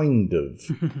 Kind of.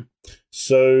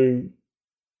 So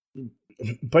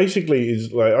basically,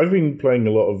 is like I've been playing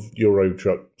a lot of Euro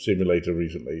Truck Simulator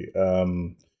recently.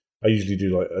 I usually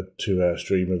do like a 2-hour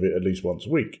stream of it at least once a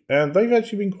week, and they've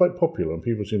actually been quite popular, and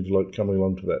people seem to like coming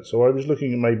along to that. So I was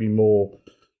looking at maybe more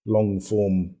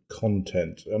long-form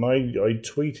content, and I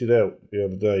tweeted out the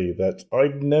other day that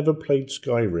I've never played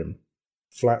Skyrim,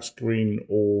 flat screen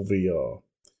or VR,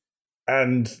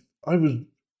 and I was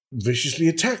viciously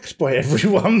attacked by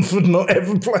everyone for not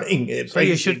ever playing it. So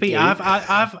you should be.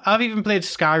 I've even played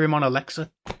Skyrim on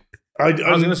Alexa. I was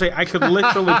going to say I could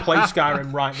literally play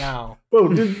Skyrim right now. Well,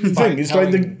 the thing is,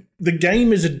 like the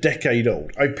game is a decade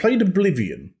old. I played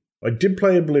Oblivion. I did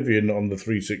play Oblivion on the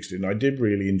 360, and I did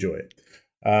really enjoy it.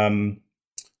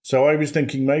 So I was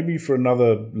thinking maybe for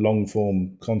another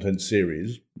long-form content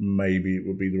series, maybe it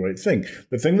would be the right thing.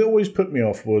 The thing that always put me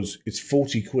off was it's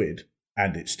 £40,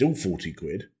 and it's still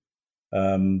 £40.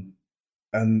 And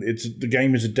the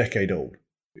game is a decade old.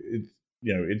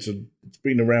 It's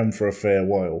been around for a fair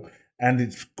while, and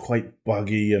it's quite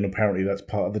buggy, and apparently that's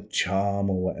part of the charm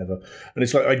or whatever. And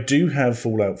it's like, I do have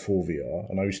Fallout 4 VR,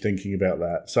 and I was thinking about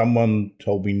that. Someone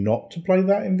told me not to play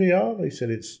that in VR. They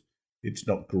said it's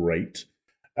not great.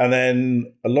 And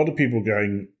then a lot of people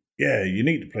going, yeah, you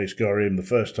need to play Skyrim the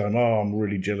first time. Oh, I'm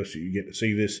really jealous that you get to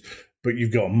see this, but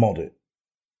you've got to mod it.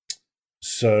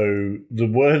 So the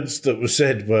words that were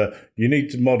said were, you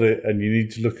need to mod it and you need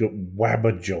to look at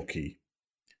Wabberjockey.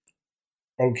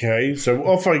 Okay, so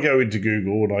off I go into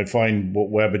Google and I find what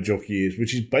Wabberjockey is,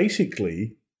 which is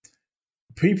basically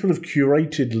people have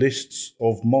curated lists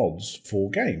of mods for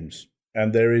games.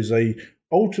 And there is a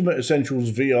Ultimate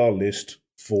Essentials VR list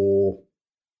for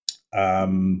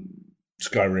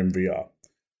Skyrim VR.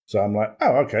 So I'm like,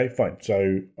 oh, okay, fine.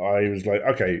 So I was like,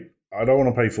 okay, I don't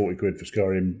want to pay £40 for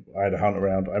Skyrim. I had a hunt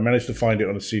around. I managed to find it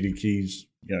on a CD Keys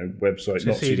website, So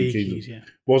not CD CD keys, yeah.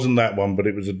 Wasn't that one, but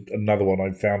it was another one.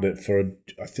 I found it for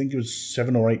I think it was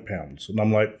 £7 or £8, and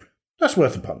I'm like, that's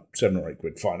worth a punt. £7 or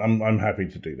 £8, fine. I'm happy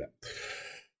to do that.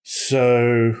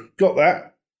 So got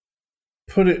that,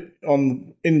 put it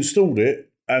on, installed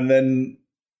it, and then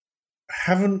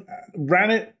haven't ran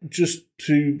it just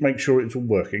to make sure it's all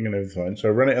working and everything. So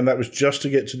I ran it, and that was just to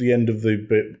get to the end of the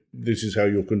bit. This is how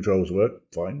your controls work.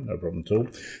 Fine, no problem at all.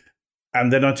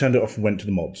 And then I turned it off and went to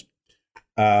the mods.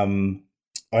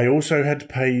 I also had to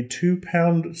pay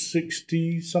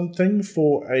 £2.60 something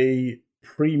for a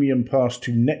premium pass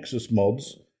to Nexus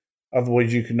Mods.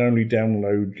 Otherwise, you can only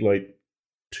download like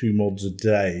 2 mods a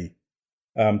day.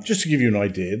 Just to give you an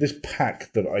idea, this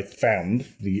pack that I found,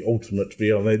 the Ultimate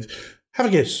VR Mods, have a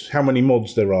guess how many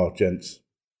mods there are, gents.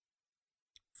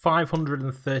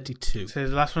 532. So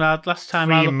the last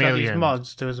time I looked at these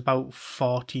mods, there was about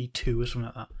 42 or something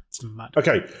like that. Mad.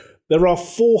 Okay, there are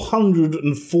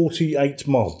 448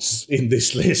 mods in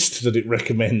this list that it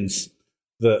recommends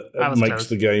that makes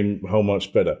the game a whole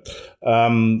much better.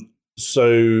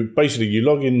 So basically, you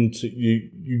log into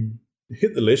you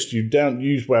hit the list. You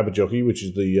use Wabberjockey, which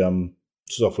is the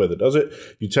software that does it.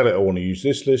 You tell it I want to use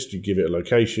this list. You give it a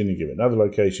location. You give it another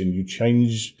location. You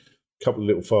change a couple of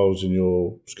little files in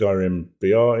your Skyrim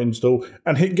VR install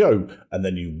and hit go. And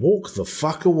then you walk the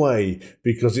fuck away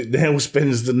because it now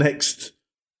spends the next,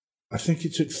 I think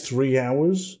it took 3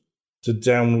 hours to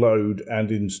download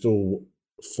and install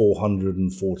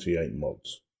 448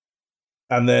 mods.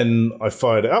 And then I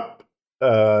fired it up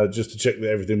just to check that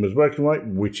everything was working right,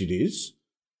 which it is.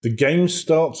 The game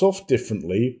starts off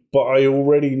differently, but I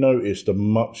already noticed a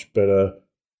much better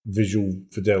visual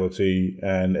fidelity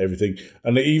and everything.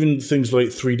 And even things like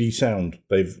 3D sound,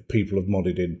 people have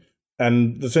modded in.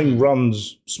 And the thing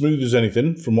runs smooth as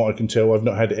anything, from what I can tell. I've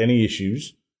not had any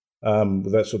issues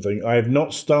with that sort of thing. I have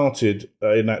not started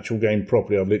an actual game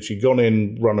properly. I've literally gone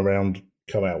in, run around,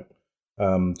 come out.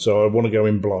 So I want to go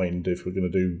in blind if we're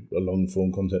going to do a long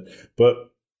form content. But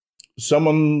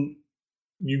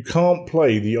you can't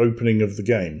play the opening of the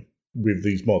game with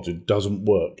these mods. It doesn't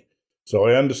work. So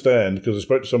I understand, because I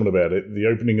spoke to someone about it, the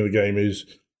opening of the game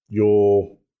is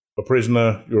you're a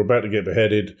prisoner, you're about to get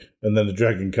beheaded, and then the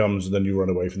dragon comes, and then you run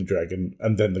away from the dragon,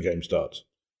 and then the game starts.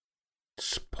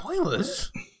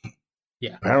 Spoilers?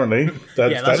 Yeah. Apparently.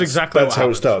 That's exactly how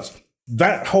it starts.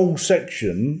 That whole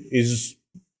section is...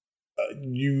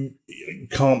 you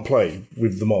can't play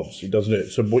with the mods. It doesn't do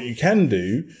it. So what you can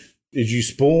do is you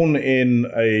spawn in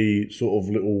a sort of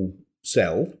little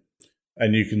cell,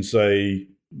 and you can say...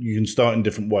 you can start in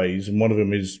different ways, and one of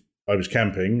them is I was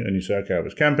camping, and you say, okay, I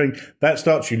was camping. That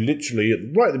starts you literally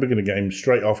right at the beginning of the game,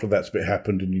 straight after that bit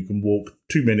happened, and you can walk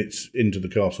 2 minutes into the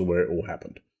castle where it all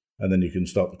happened, and then you can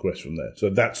start the quest from there. So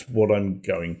that's what I'm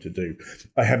going to do.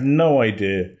 I have no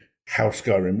idea how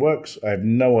Skyrim works. I have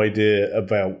no idea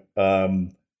about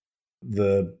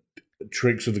the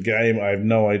tricks of the game. I have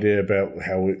no idea about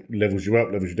how it levels you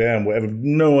up, levels you down, whatever.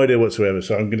 No idea whatsoever.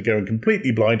 So I'm going to go in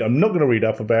completely blind. I'm not going to read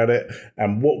up about it.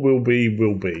 And what will be,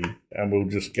 and we'll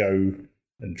just go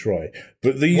and try.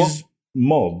 But these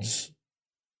mods,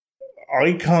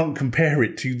 I can't compare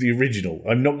it to the original.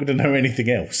 I'm not going to know anything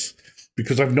else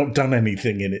because I've not done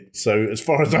anything in it. So as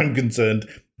far as I'm concerned,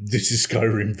 this is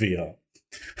Skyrim VR.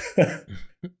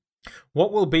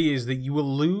 What will be is that you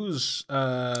will lose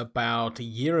about a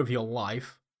year of your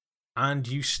life, and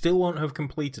you still won't have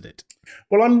completed it.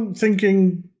 Well, I'm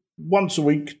thinking once a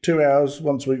week, 2 hours.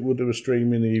 Once a week, we'll do a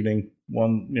stream in the evening.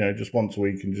 Just once a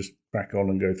week, and just crack on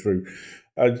and go through.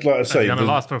 Like I say, it's going to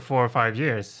last for 4 or 5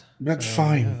 years. That's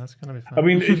fine. Yeah, that's going to be fine. I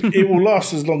mean, it will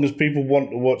last as long as people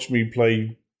want to watch me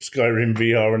play Skyrim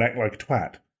VR and act like a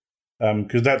twat.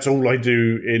 Because that's all I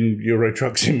do in Euro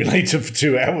Truck Simulator for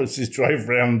 2 hours is drive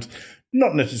around.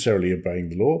 Not necessarily obeying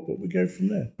the law, but we go from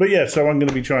there. But yeah, so I'm going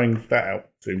to be trying that out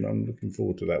soon. I'm looking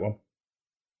forward to that one.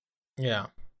 Yeah.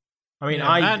 I mean,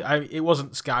 it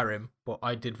wasn't Skyrim, but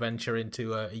I did venture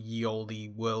into a ye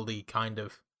olde worldy kind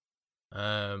of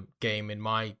game in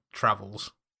my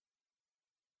travels.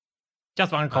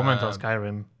 Just one comment on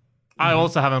Skyrim. I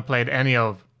also haven't played any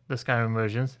of the Skyrim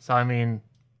versions, so I mean,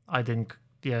 I don't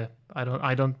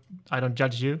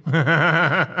judge you.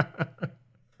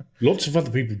 Lots of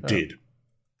other people did.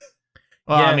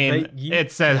 Well, yeah, I mean,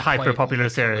 it's a hyper popular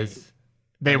series.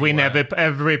 They win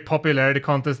every popularity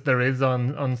contest there is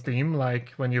on Steam,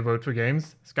 like when you vote for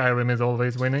games. Skyrim is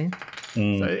always winning.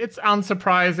 So it's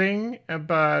unsurprising,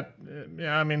 but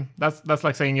yeah, I mean, that's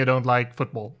like saying you don't like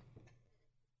football.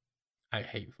 I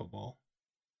hate football.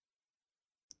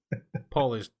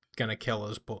 Paul is gonna kill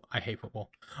us, but I hate football.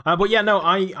 But yeah, no,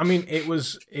 I mean, it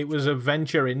was a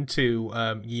venture into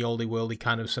ye olde worldy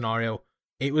kind of scenario.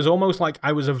 It was almost like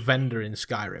I was a vendor in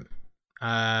Skyrim.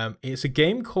 It's a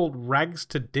game called Rags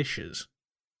to Dishes,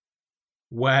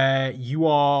 where you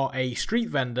are a street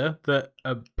vendor that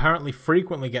apparently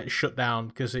frequently gets shut down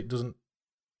because it doesn't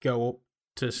go up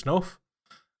to snuff.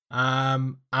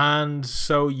 And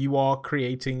so you are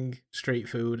creating street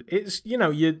food. It's, you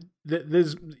know,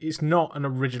 it's not an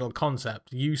original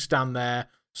concept. You stand there,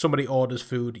 somebody orders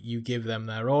food, you give them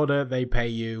their order, they pay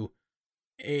you.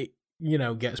 It, you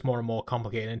know, gets more and more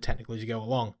complicated and technical as you go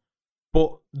along.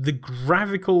 But the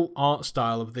graphical art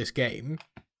style of this game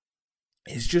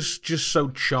is just so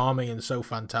charming and so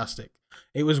fantastic.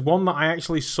 It was one that I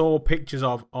actually saw pictures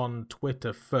of on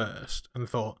Twitter first and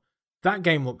thought, that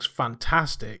game looks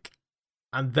fantastic.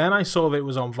 And then I saw that it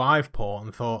was on Viveport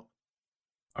and thought,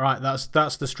 all right,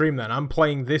 that's the stream then. I'm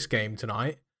playing this game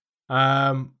tonight.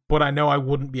 But I know I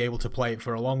wouldn't be able to play it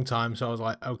for a long time. So I was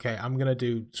like, okay, I'm going to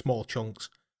do small chunks.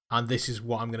 And this is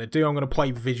what I'm going to do. I'm going to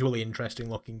play visually interesting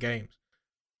looking games.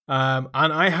 And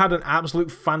I had an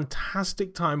absolute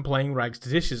fantastic time playing Rags to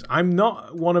Dishes. I'm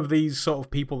not one of these sort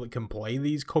of people that can play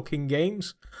these cooking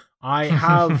games. I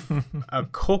have a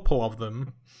couple of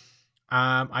them.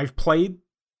 I've played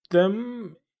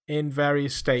them in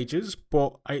various stages,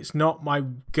 but it's not my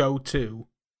go-to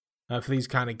for these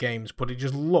kind of games. But it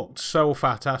just looked so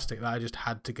fantastic that I just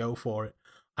had to go for it.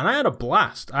 And I had a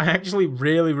blast. I actually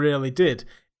really, really did.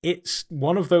 It's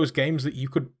one of those games that you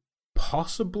could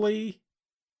possibly...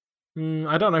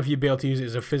 I don't know if you'd be able to use it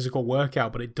as a physical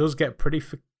workout, but it does get pretty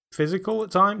physical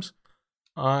at times.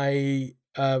 You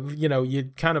know,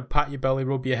 you'd kind of pat your belly,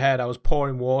 rub your head. I was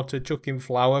pouring water, chucking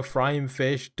flour, frying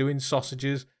fish, doing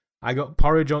sausages. I got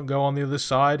porridge on go on the other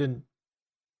side, and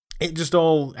it just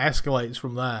all escalates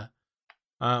from there.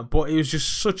 But it was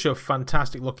just such a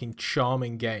fantastic looking,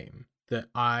 charming game that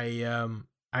I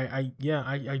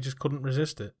just couldn't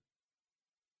resist it.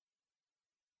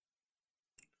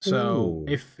 So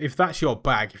if that's your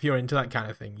bag, if you're into that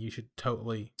kind of thing, you should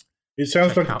totally. It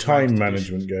sounds like a time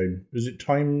management game. Is it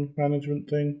time management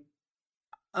thing?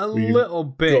 A little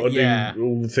bit, yeah. Do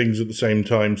all the things at the same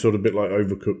time, sort of a bit like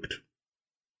Overcooked.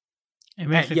 It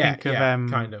makes me think of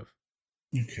kind of.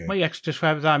 Okay. What you actually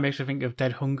described that makes me think of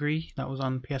Dead Hungry. That was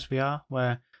on PSVR,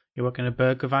 where you work in a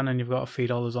burger van and you've got to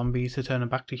feed all the zombies to turn them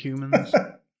back to humans.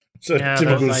 It's a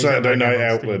typical Saturday night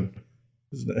out then,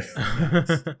 isn't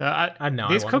it? I know.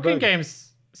 These cooking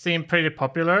games seem pretty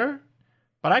popular,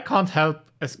 but I can't help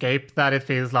escape that it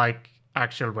feels like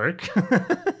actual work.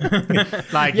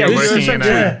 Like you're working in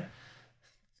a...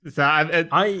 So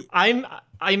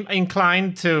I'm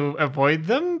inclined to avoid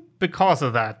them because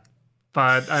of that.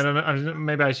 But I don't know.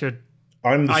 Maybe I should.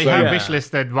 I have wish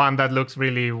listed one that looks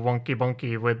really wonky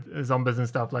bonky with zombies and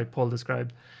stuff, like Paul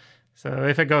described. So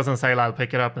if it goes on sale, I'll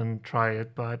pick it up and try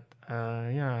it. But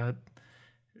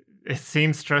it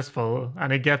seems stressful,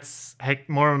 and it gets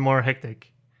more and more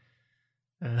hectic.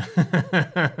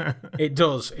 It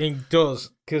does,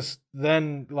 because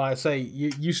then, like I say,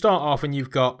 you start off and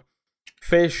you've got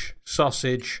fish,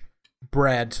 sausage,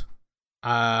 bread,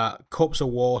 cups of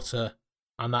water,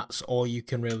 and that's all you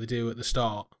can really do at the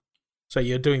start. So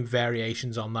you're doing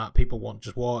variations on that. People want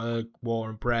just water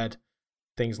and bread,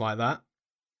 things like that.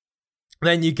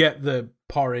 Then you get the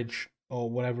porridge, or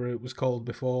whatever it was called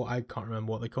before. I can't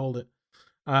remember what they called it.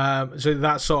 So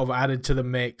that's sort of added to the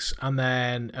mix. And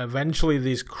then eventually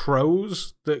these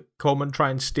crows that come and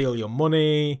try and steal your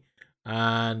money.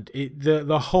 And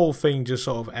the whole thing just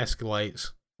sort of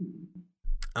escalates.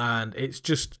 And it's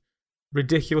just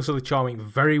ridiculously charming,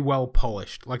 very well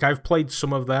polished. Like, I've played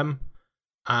some of them,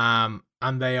 and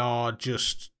they are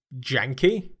just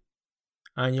janky.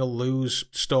 And you'll lose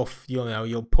stuff,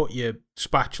 you'll put your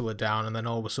spatula down, and then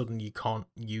all of a sudden you can't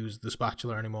use the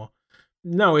spatula anymore.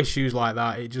 No issues like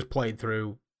that. It just played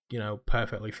through,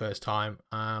 perfectly first time.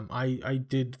 I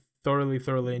did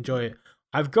thoroughly enjoy it.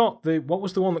 I've got what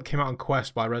was the one that came out on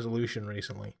Quest by Resolution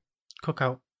recently?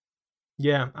 Cookout.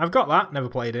 Yeah, I've got that. Never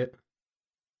played it.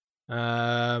 Is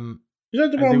that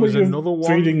the one where you're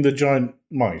feeding the giant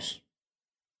mice?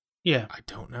 Yeah. I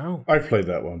don't know. I played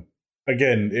that one.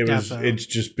 Again, it's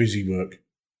just busy work.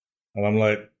 And I'm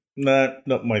like, nah,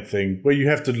 not my thing. Where you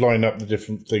have to line up the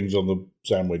different things on the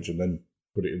sandwich and then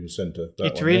put it in the centre.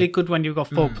 It's really good when you've got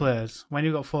 4 players. When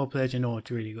you've got 4 players,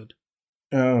 it's really good.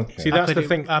 Oh, okay. See, that's the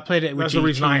thing. I played it with That's the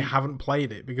reason I haven't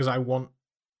played it, because I want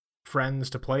friends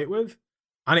to play it with.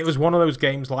 And it was one of those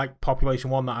games like Population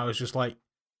 1 that I was just like,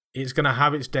 it's going to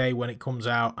have its day when it comes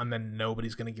out, and then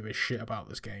nobody's going to give a shit about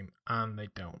this game. And they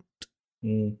don't.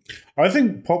 I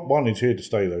think Pop 1 is here to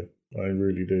stay, though. I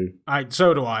really do.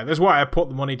 So do I. That's why I put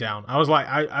the money down. I was like,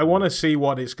 I want to see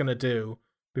what it's going to do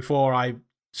before I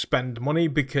spend money,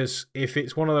 because if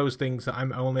it's one of those things that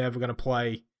I'm only ever going to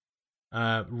play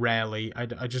rarely,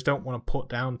 I just don't want to put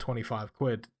down 25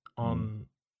 quid on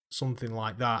something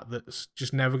like that that's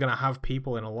just never going to have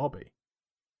people in a lobby.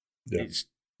 Yeah. It's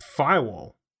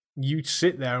Firewall. You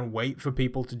sit there and wait for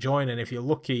people to join, and if you're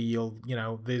lucky,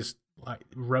 there's like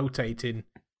rotating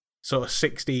sort of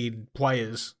 16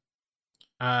 players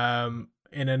in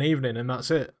an evening, and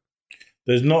that's it.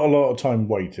 There's not a lot of time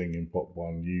waiting in Pop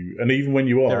 1. And even when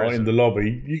you are in the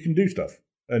lobby, you can do stuff,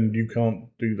 and you can't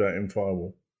do that in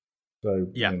Firewall. So,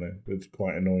 it's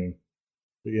quite annoying.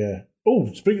 But yeah.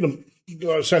 Oh, speaking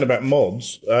of saying about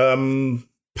mods,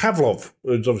 Pavlov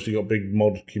has obviously got a big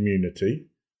mod community,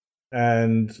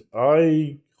 and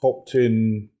I hopped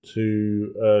in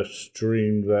to a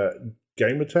stream that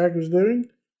Gamertag was doing,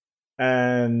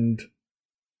 and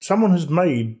someone has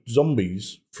made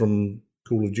zombies from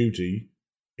Call of Duty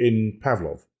in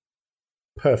Pavlov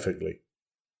perfectly.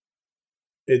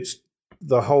 It's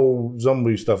the whole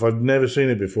zombie stuff. I've never seen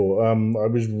it before. I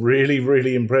was really,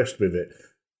 really impressed with it.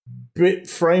 Bit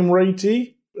frame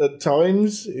ratey at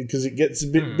times because it gets a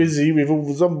bit busy with all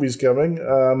the zombies coming.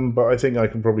 But I think I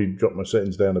can probably drop my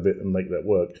settings down a bit and make that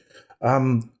work.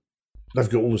 They've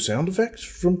got all the sound effects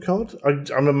from COD.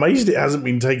 I'm amazed it hasn't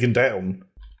been taken down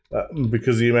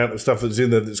because of the amount of stuff that's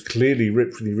in there that's clearly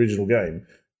ripped from the original game.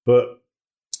 But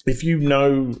if you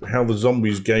know how the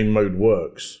zombies game mode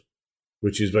works,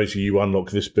 which is basically you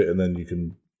unlock this bit and then you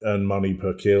can earn money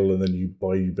per kill and then you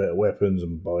buy better weapons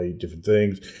and buy different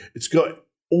things. It's got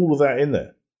all of that in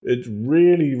there. It's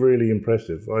really, really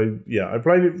impressive. I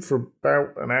played it for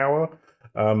about an hour,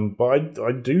 but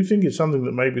I do think it's something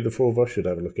that maybe the four of us should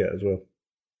have a look at as well,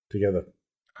 together.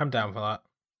 I'm down for that.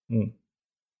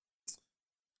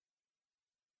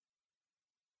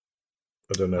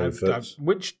 I don't know if that's...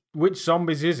 Which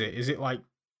zombies is it? Is it like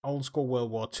old school World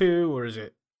War II, or is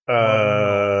it... I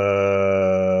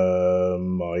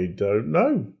don't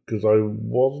know, because I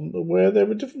wasn't aware there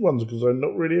were different ones, because I'm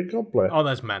not really a COD player. Oh,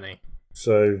 there's many.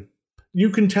 So, you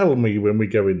can tell me when we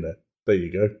go in there. There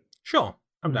you go. Sure,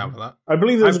 I'm down for that. I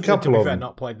believe there's a couple of them. I've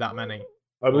not played that many.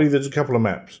 I believe there's a couple of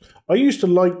maps. I used to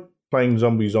like playing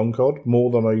zombies on COD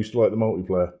more than I used to like the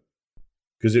multiplayer,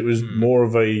 because it was more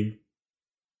of a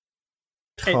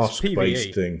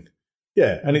task-based thing.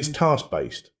 Yeah, and it's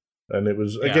task-based. And it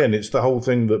was, again, it's the whole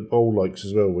thing that Bowl likes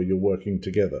as well, where you're working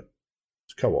together.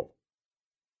 It's co-op.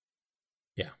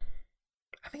 Yeah.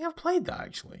 I think I've played that,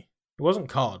 actually. It wasn't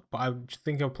COD, but I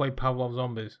think I've played Pavlov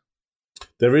Zombies.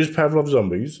 There is Pavlov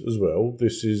Zombies as well.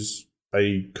 This is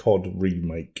a COD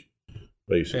remake,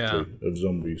 basically, of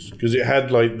Zombies. Because it had,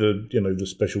 like, the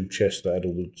special chest that had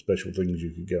all the special things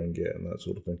you could go and get and that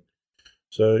sort of thing.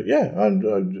 So, yeah,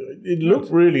 it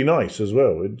looked really nice as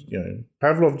well.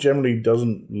 Pavlov generally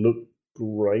doesn't look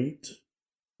great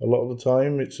a lot of the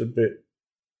time. It's a bit,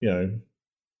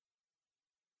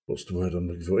 what's the word I'm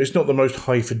looking for? It's not the most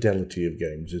high fidelity of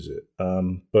games, is it?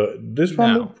 But this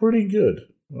one looked pretty good.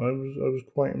 I was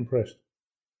quite impressed.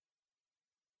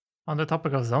 On the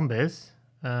topic of zombies,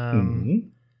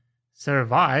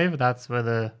 Survive, that's where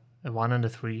the 1 and the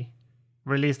 3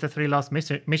 released the 3 last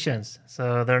missions.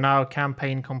 So they're now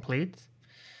campaign complete.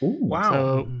 Ooh, wow.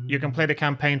 So you can play the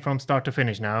campaign from start to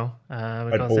finish now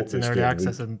because it's in early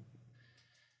access. And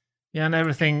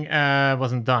everything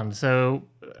wasn't done. So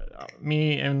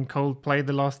me and Cold played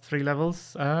the last 3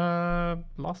 levels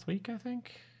last week, I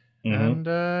think. And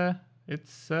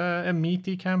it's a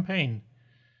meaty campaign.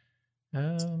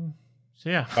 So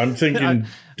yeah. I'm thinking,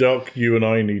 Doc, you and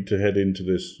I need to head into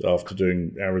this after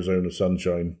doing Arizona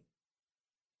Sunshine.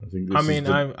 I think this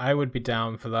I would be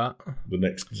down for that. The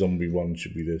next zombie one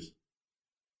should be this.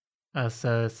 As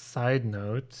a side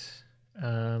note,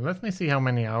 let me see how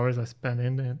many hours I spent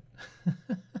in it.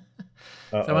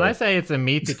 So when I say it's a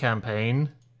meaty campaign,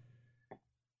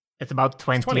 it's about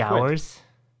 20 hours.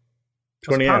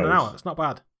 20 hours? An hour. It's not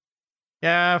bad.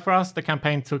 Yeah, for us, the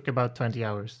campaign took about 20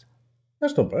 hours.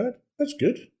 That's not bad. That's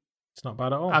good. It's not bad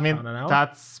at all. I mean,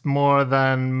 that's more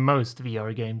than most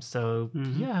VR games. So,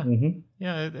 yeah,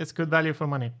 it's good value for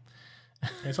money.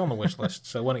 It's on the wish list,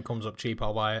 so when it comes up cheap,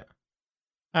 I'll buy it.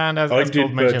 And as I did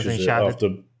Gold mentions purchase in it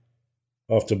chat,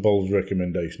 after Bold's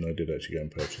recommendation. I did actually go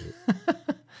and purchase it.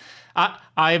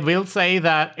 I will say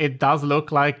that it does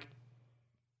look like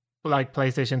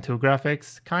PlayStation 2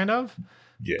 graphics, kind of.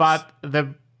 Yes. But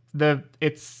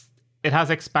it has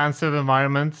expansive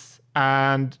environments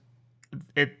and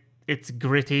it's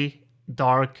gritty,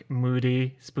 dark,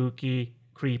 moody, spooky,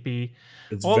 creepy,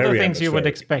 It's all the very things you would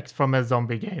atmospheric. expect from a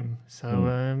zombie game. So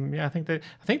yeah, I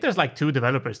think there's like 2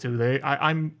 developers too.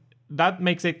 That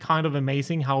makes it kind of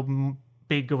amazing how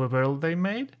big of a world they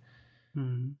made.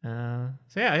 So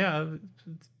yeah,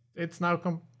 it's now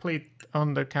complete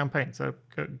on the campaign. So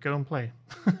go and play.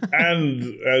 And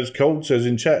as Cold says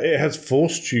in chat, it has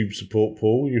Force Tube support,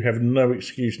 Paul. You have no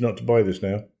excuse not to buy this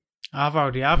now. I've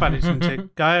had it since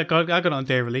I got it on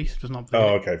day of release. Just not played.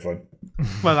 Oh, okay, fine.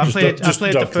 Well, I played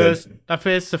the first. I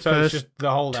played the So it's first just the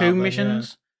whole 2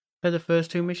 missions. Played the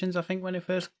first 2 missions, I think, when it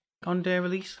first on day of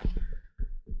release.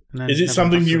 And then Is it never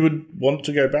something got you through. would want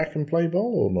to go back and play,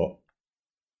 Ball, or not?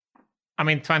 I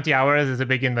mean, 20 hours is a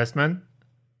big investment.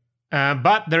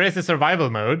 But there is a survival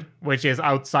mode, which is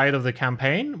outside of the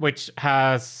campaign, which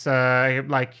has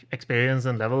like experience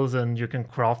and levels, and you can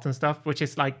craft and stuff, which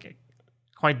is like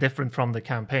quite different from the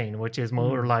campaign, which is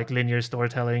more like linear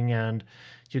storytelling, and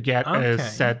you get a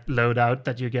set loadout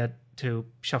that you get to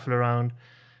shuffle around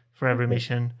for every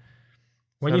mission.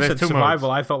 When So you there's said 2 survival,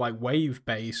 modes. I thought like wave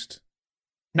based.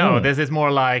 No, this is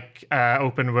more like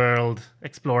open world,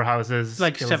 explore houses,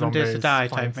 Like kill 7 Days to zombies, Die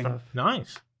find type thing. stuff.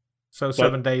 Nice. So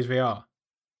 7 days VR.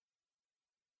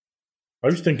 I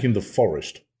was thinking The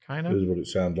Forest Kind is of. what it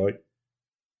sounded like.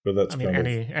 But that's I mean, kind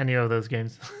of... any of those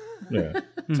games. Yeah.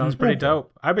 Sounds pretty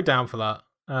dope. I'd be down for that.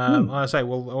 Hmm. Like I say,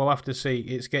 we'll have to see.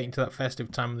 It's getting to that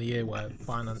festive time of the year where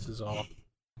finances are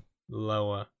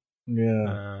lower.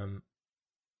 Yeah.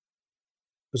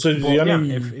 So But the only...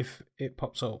 yeah, if it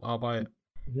pops up, I'll buy it.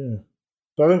 Yeah.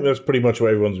 So I think that's pretty much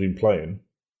what everyone's been playing.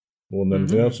 More than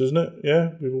anything Mhm. else, isn't it?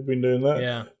 Yeah, we've all been doing that.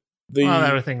 Yeah. Well,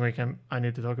 everything I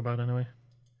need to talk about anyway.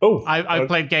 Oh, I've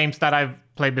played games that I've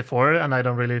played before, and I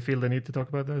don't really feel the need to talk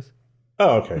about those.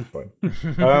 Oh, okay, fine.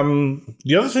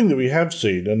 The other thing that we have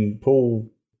seen, and Paul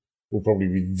will probably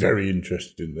be very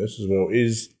interested in this as well,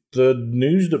 is the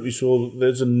news that we saw that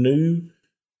there's a new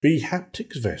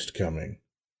B-Haptics vest coming.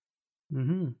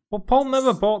 Well, Paul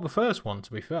never bought the first one,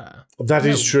 to be fair. That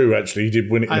is true, actually. You did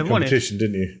win it in I the won it. competition,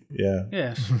 didn't you? Yeah.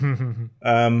 Yes.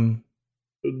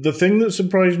 The thing that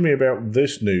surprised me about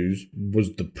this news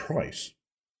was the price.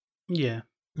 Yeah.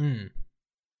 Mm.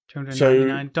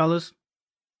 $299.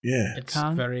 Yeah. It's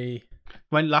Can. very...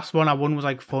 When last one I won was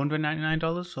like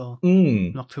 $499, so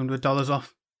Mm. knocked $200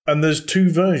 off. And there's 2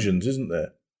 versions, isn't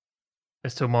there?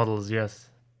 There's 2 models, yes.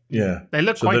 Yeah. They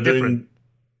look So quite they're different.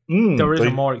 There is they-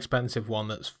 a more expensive one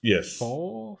that's Yes.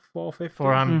 $450.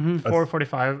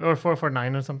 445 or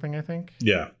 449 or something, I think.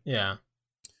 Yeah. Yeah.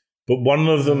 But one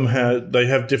of them they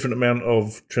have different amount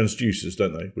of transducers,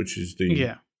 don't they? Which is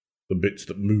the bits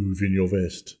that move in your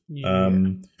vest. Yeah.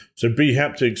 So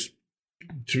B-Haptics,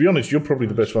 to be honest, you're probably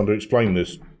the best one to explain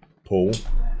this, Paul,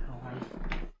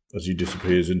 as he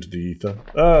disappears into the ether.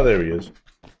 Ah, there he is.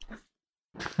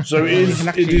 So it is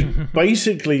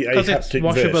basically a Because it's haptic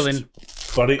washable vest, in.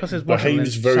 but it 'cause it's washable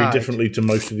behaves very inside. differently to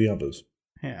most of the others.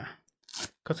 Yeah.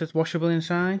 Because it's washable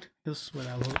inside. Just when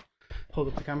I hold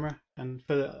up the camera. And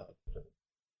for the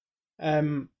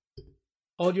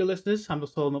audio listeners, I'm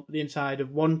just holding up the inside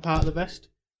of one part of the vest.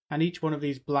 And each one of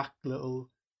these black little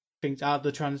things are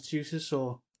the transducers.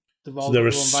 So, they've all So there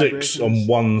got are their own 6 on vibrations.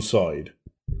 one side.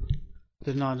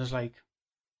 There's not just like.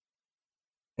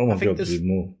 Oh my I think god, there's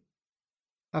more.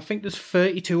 I think there's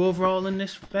 32 overall in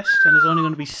this vest, and there's only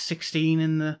going to be 16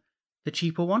 in the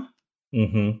cheaper one.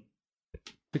 Mm-hmm.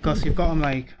 Because you've got them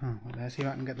like, let's see if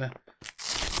I can get the,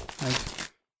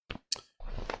 like,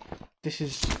 this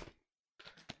is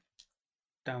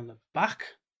down the back.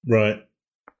 Right. and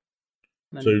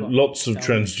then So you've got lots of down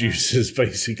the side. transducers,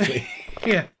 basically.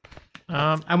 Yeah.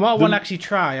 And what I want to actually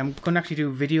try, I'm going to actually do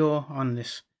a video on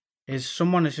this, is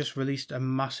someone has just released a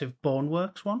massive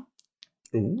Boneworks one.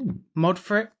 Ooh. Mod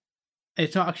for it.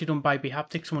 It's not actually done by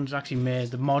B-Haptic, someone's actually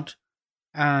made the mod.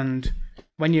 And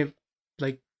when you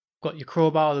like got your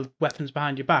crowbar or the weapons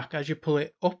behind your back, as you pull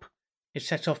it up, it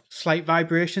sets off slight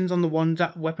vibrations on the ones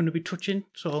that weapon will be touching.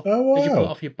 So Oh, as you pull it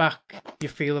wow. off your back, you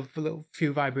feel a little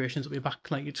few vibrations up your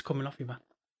back, like it's coming off your back.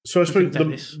 So I suppose Something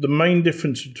like this. the main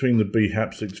difference between the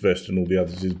B-Haptics vest and all the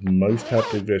others is most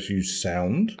haptic vests use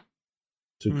sound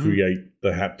to Mhm. create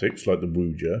the haptics, like the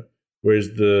Wooja,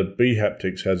 whereas the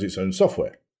B-Haptics has its own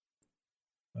software,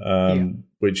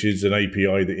 which is an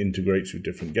API that integrates with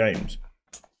different games.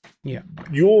 Yeah.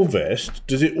 Your vest,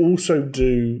 does it also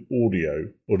do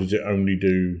audio, or does it only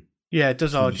do Yeah, it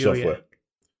does the audio, software? yeah.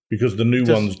 Because the new It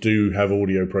does- ones do have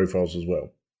audio profiles as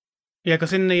well. Yeah,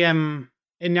 because in the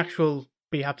actual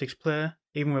B-Haptics player,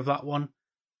 even with that one,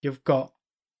 you've got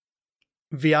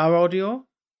VR audio,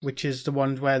 which is the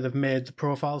ones where they've made the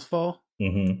profiles for.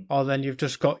 Mm-hmm. Or then you've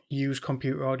just got use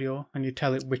computer audio, and you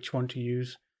tell it which one to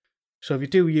use. So if you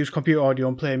do use computer audio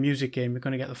and play a music game, you're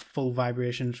going to get the full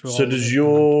vibrations. For So all does of it.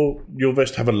 your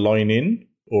vest have a line in,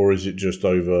 or is it just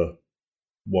over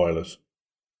wireless?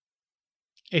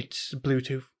 It's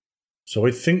Bluetooth. So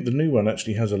I think the new one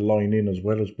actually has a line in as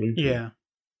well as Bluetooth. Yeah.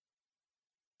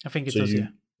 I think it So does,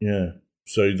 yeah.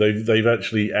 So they've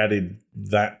actually added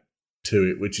that to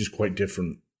it, which is quite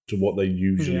different to what they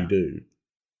usually do.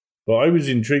 But I was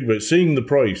intrigued, but seeing the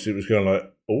price, it was kind of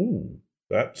like, oh,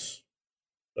 that's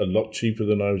a lot cheaper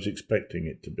than I was expecting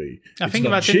it to be. I think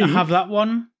if I didn't have that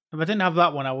one,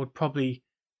 I would probably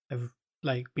have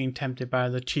been tempted by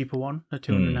the cheaper one, the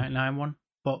 $299 one.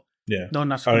 But knowing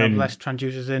that's going to have less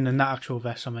transducers in and that actual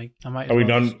vest, I might. I'm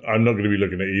not going to be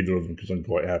looking at either of them because I'm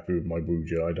quite happy with my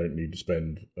Wuja. I don't need to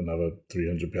spend another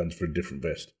 £300 for a different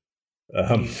vest.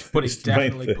 But it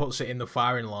definitely puts it in the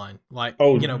firing line.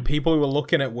 People who are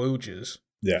looking at Wujas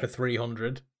for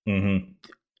 $300. Mm-hmm.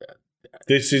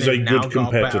 This is a good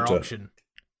competitor.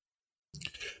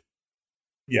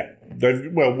 Yeah, I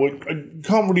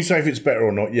can't really say if it's better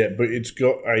or not yet, but it's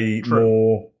got a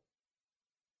more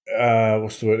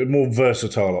a more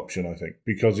versatile option, I think,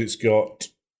 because it's got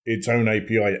its own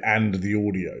API and the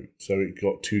audio, so it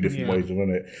got two different ways of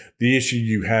running it. The issue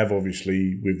you have,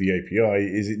 obviously, with the API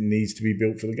is it needs to be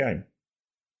built for the game,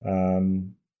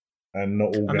 and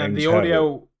not all games. And then the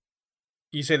audio,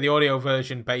 you say the audio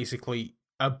version basically.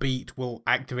 A beat will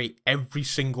activate every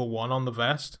single one on the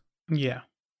vest. Yeah.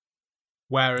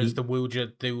 Whereas the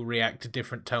Wuja do react to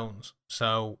different tones.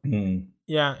 So,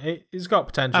 yeah, it's got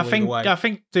potential I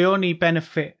think the only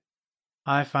benefit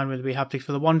I find with the haptics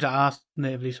for the ones that are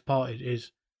natively supported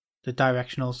is the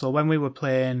directional. So when we were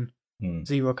playing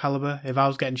Zero Caliber, if I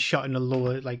was getting shot in the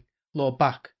lower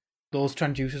back, those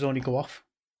transducers only go off.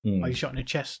 While you're shot in the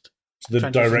chest. So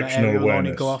the directional awareness.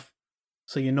 Only go off.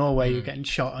 So you know where you're getting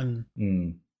shot, and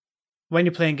when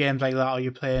you're playing games like that, or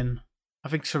you're playing, I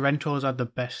think Sorrento's had the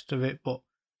best of it, but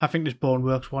I think there's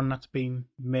Boneworks one that's been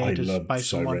made by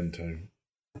someone. Sorrento.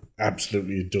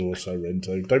 Absolutely adore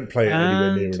Sorrento. Don't play it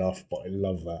anywhere near enough, but I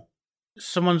love that.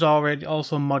 Someone's already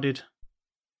also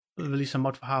released a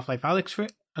mod for Half-Life Alyx for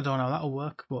it. I don't know how that'll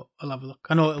work, but I'll have a look.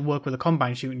 I know it'll work with a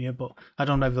combine shooting you, but I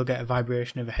don't know if they'll get a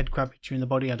vibration if a head crab hits you in the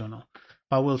body. I don't know,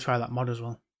 but I will try that mod as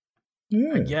well.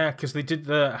 Yeah, because they did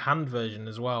the hand version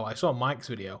as well. I saw Mike's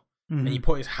video, and he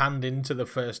put his hand into the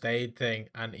first aid thing,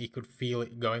 and he could feel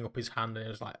it going up his hand, and it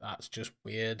was like, that's just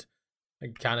weird. I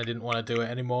kind of didn't want to do it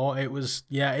anymore. It was,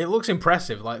 it looks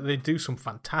impressive. Like, they do some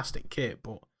fantastic kit,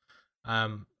 but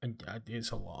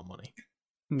it's a lot of money.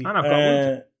 And I've got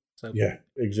one. So. Yeah,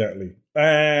 exactly.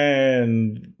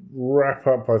 And wrap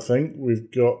up, I think, we've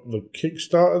got the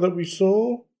Kickstarter that we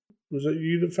saw. Was it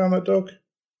you that found that, Doc?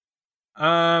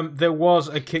 There was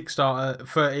a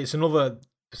Kickstarter it's another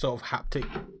sort of haptic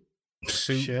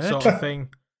suit sort of thing.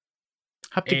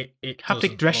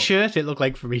 Haptic dress shirt, it looked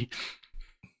like for me.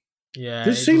 Yeah.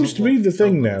 This seems to be the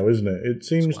thing now, isn't it? It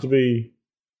seems to be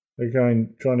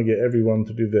trying to get everyone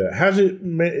to do that. Has it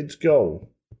met its goal?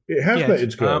 It has met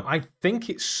its goal. I think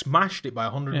it smashed it by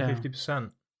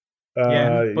 150%.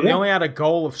 But they only had a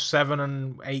goal of $7,000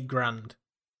 and $8,000.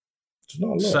 It's not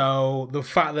a lot. So the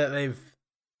fact that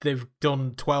they've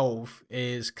done 12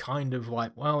 is kind of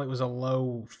like, well, it was a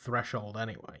low threshold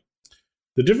anyway.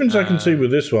 The difference I can see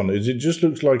with this one is it just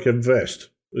looks like a vest.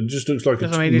 It just looks like a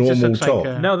normal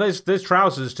top. No, there's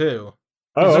trousers too.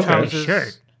 Oh, okay. Trousers.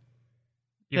 Shirt.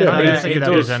 I don't think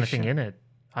there's anything in it.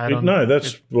 No,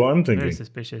 that's what I'm thinking. Very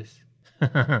suspicious.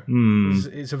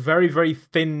 It's a very, very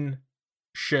thin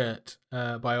shirt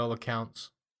by all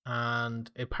accounts.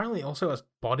 And apparently it also has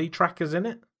body trackers in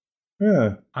it.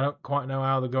 Yeah. I don't quite know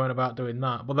how they're going about doing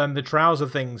that. But then the trouser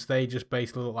things, they just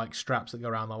basically look like straps that go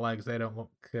around the legs. They don't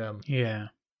look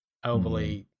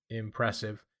overly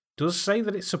impressive. Does say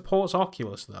that it supports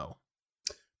Oculus, though.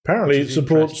 Apparently it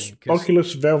supports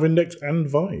Oculus, Valve Index, and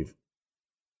Vive.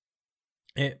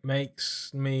 It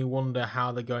makes me wonder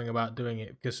how they're going about doing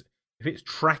it. Because if it's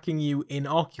tracking you in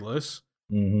Oculus,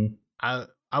 I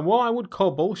would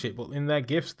call bullshit, but in their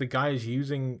GIFs, the guy is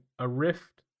using a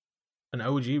Rift, an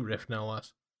OG Rift, no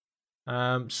less.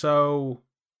 Don't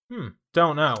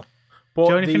know. But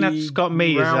the only thing that's got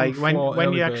me is like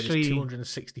when you actually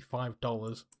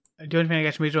 $265. The only thing that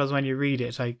gets me is when you read it,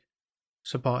 it's like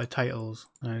supported titles,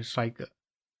 and it's like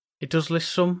it does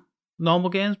list some normal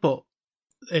games, but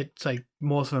it's like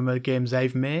most of them are games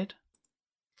they've made.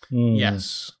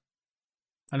 Yes.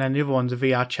 And then the other ones are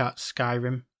VR Chat,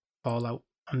 Skyrim, Fallout,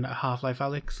 and Half-Life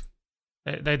Alyx.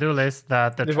 They do list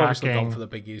that they've obviously gone for the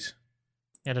biggies.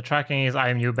 Yeah, the tracking is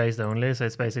IMU based only, so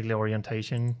it's basically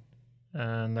orientation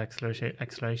and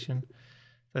acceleration.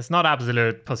 So it's not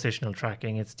absolute positional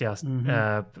tracking. It's just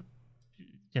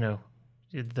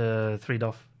the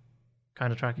 3DOF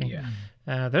kind of tracking.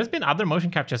 Yeah. There's been other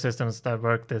motion capture systems that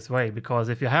work this way, because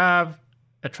if you have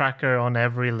a tracker on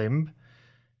every limb,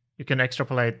 you can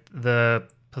extrapolate the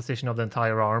position of the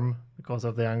entire arm because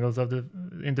of the angles of the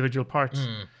individual parts.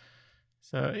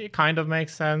 So it kind of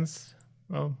makes sense.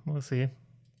 Well, we'll see.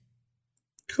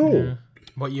 Cool. Yeah.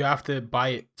 But you have to buy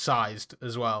it sized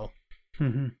as well.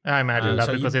 I imagine that,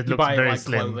 So because you it looks buy it very like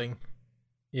slim. clothing.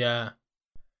 Yeah.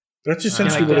 That's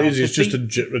essentially like what it that. is. It's just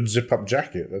a zip-up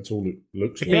jacket. That's all it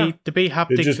looks like. The B It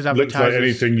haptics just is looks like advertised as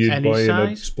anything you'd any buy in a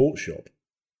size. sports shop,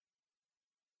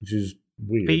 which is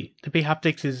weird. The B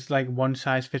haptics is like one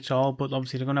size fits all, but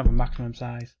obviously they're gonna have a maximum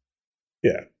size.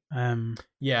 Yeah.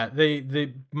 Yeah,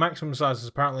 the maximum size is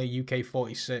apparently UK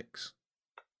 46.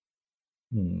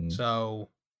 So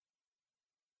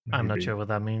I'm not Maybe. sure what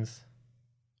that means.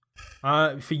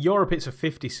 for Europe it's a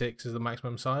 56 is the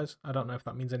maximum size. I don't know if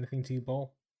that means anything to you,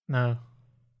 Ball. No.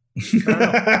 Isn't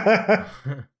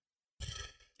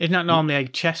that normally a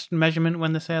chest measurement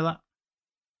when they say that?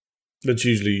 That's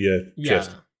usually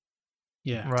chest.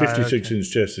 Yeah. Right,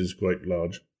 56-inch chest is quite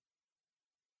large.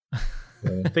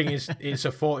 The thing is, it's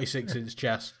a 46-inch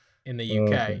chest in the UK.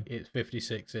 Okay. It's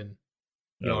 56 in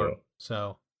Oh, Europe.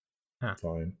 So,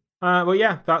 fine. well,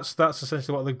 yeah, that's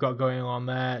essentially what they've got going on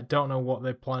there. Don't know what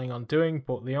they're planning on doing,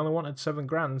 but they only wanted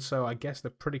 $7,000, so I guess they're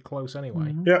pretty close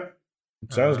anyway. Yeah,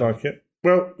 sounds like it.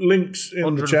 Well, links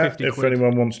in the chat 150 if quid.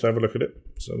 anyone wants to have a look at it,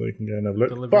 so they can go and have a look.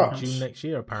 Delivered But in June next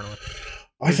year, apparently.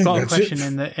 I We've think got a that's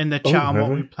question it. in the Oh, chat on have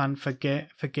what we? we plan for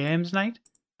games night.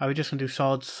 Are we just gonna do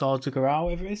Swords of Garou,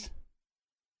 whatever it is?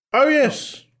 Oh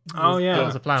yes. Oh, yeah. That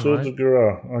was a plan, Swords right? of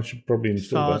Garou. I should probably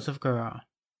install Swords that. of Garou.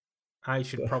 I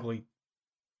should probably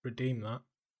redeem that.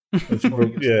 I should before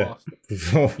it prob-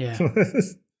 gets lost. Yeah.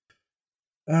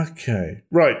 Okay.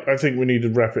 Right. I think we need to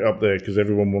wrap it up there because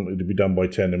everyone wanted to be done by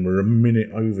 10 and we're a minute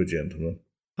over, gentlemen.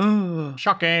 Oh.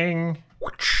 Shocking.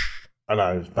 I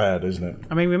know, it's bad, isn't it?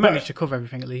 I mean, we managed to cover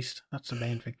everything at least. That's the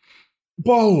main thing.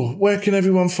 Bol, where can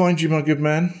everyone find you, my good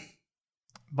man?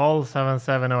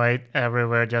 Ball7708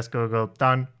 everywhere. Just Google.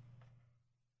 Done.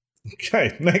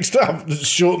 Okay, next up, it's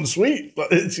short and sweet,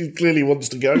 but he clearly wants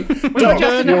to go. We were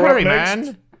just in a you're up hurry, next.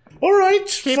 man. All right,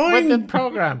 Keep fine. with the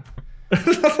program. You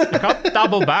can't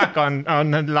double back on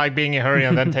like being in a hurry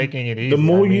and then taking it easy. The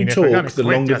more I mean, you if we're gonna talk, the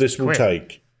quit, longer just this will quit.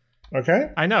 take.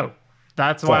 Okay? I know.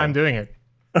 That's why Fine. I'm doing it.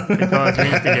 Because we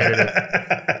instigated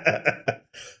it.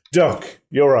 Doc,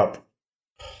 you're up.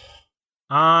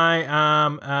 I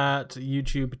am at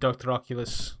YouTube, Dr.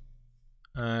 Oculus.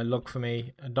 Look for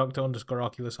me,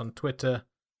 Dr._Oculus on Twitter.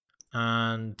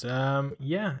 And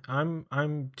yeah,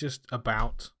 I'm just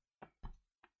about.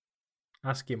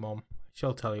 Ask your mom.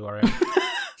 She'll tell you where I am.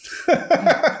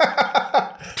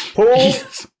 Paul?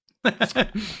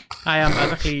 I am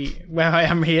exactly where I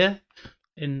am here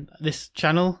in this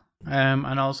channel,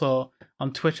 and also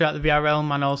on Twitter at the VR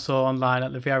Realm, and also online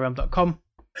at thevrrealm.com.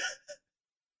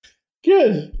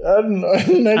 Good. I'm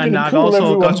going And to I've call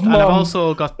also got, everyone's and I've mum.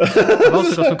 also got, I've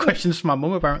also got some questions from my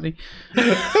mum apparently.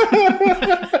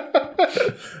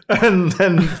 And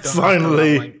then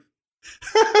finally,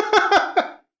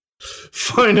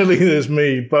 finally, there's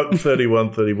me,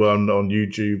 Buck3131 on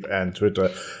YouTube and Twitter.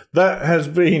 That has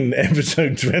been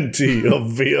episode 20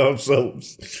 of VR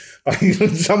Souls.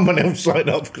 Someone else sign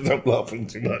up because I'm laughing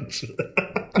too much.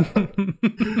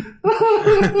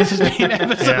 This has been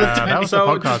episode Yeah, 20. that was the So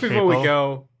podcast, just before we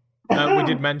people. go, we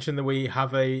did mention that we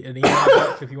have an email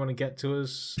box if you want to get to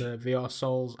us,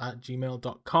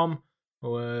 vrsouls@gmail.com.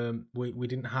 We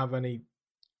didn't have any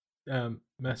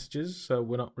messages, so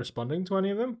we're not responding to any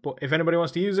of them. But if anybody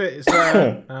wants to use it, it's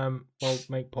there. We'll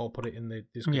make Paul put it in the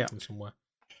description somewhere.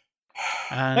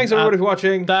 And Thanks everybody for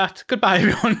watching. that. Goodbye,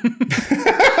 everyone.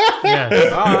 Yeah.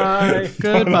 Bye.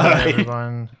 Goodbye.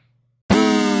 Everyone.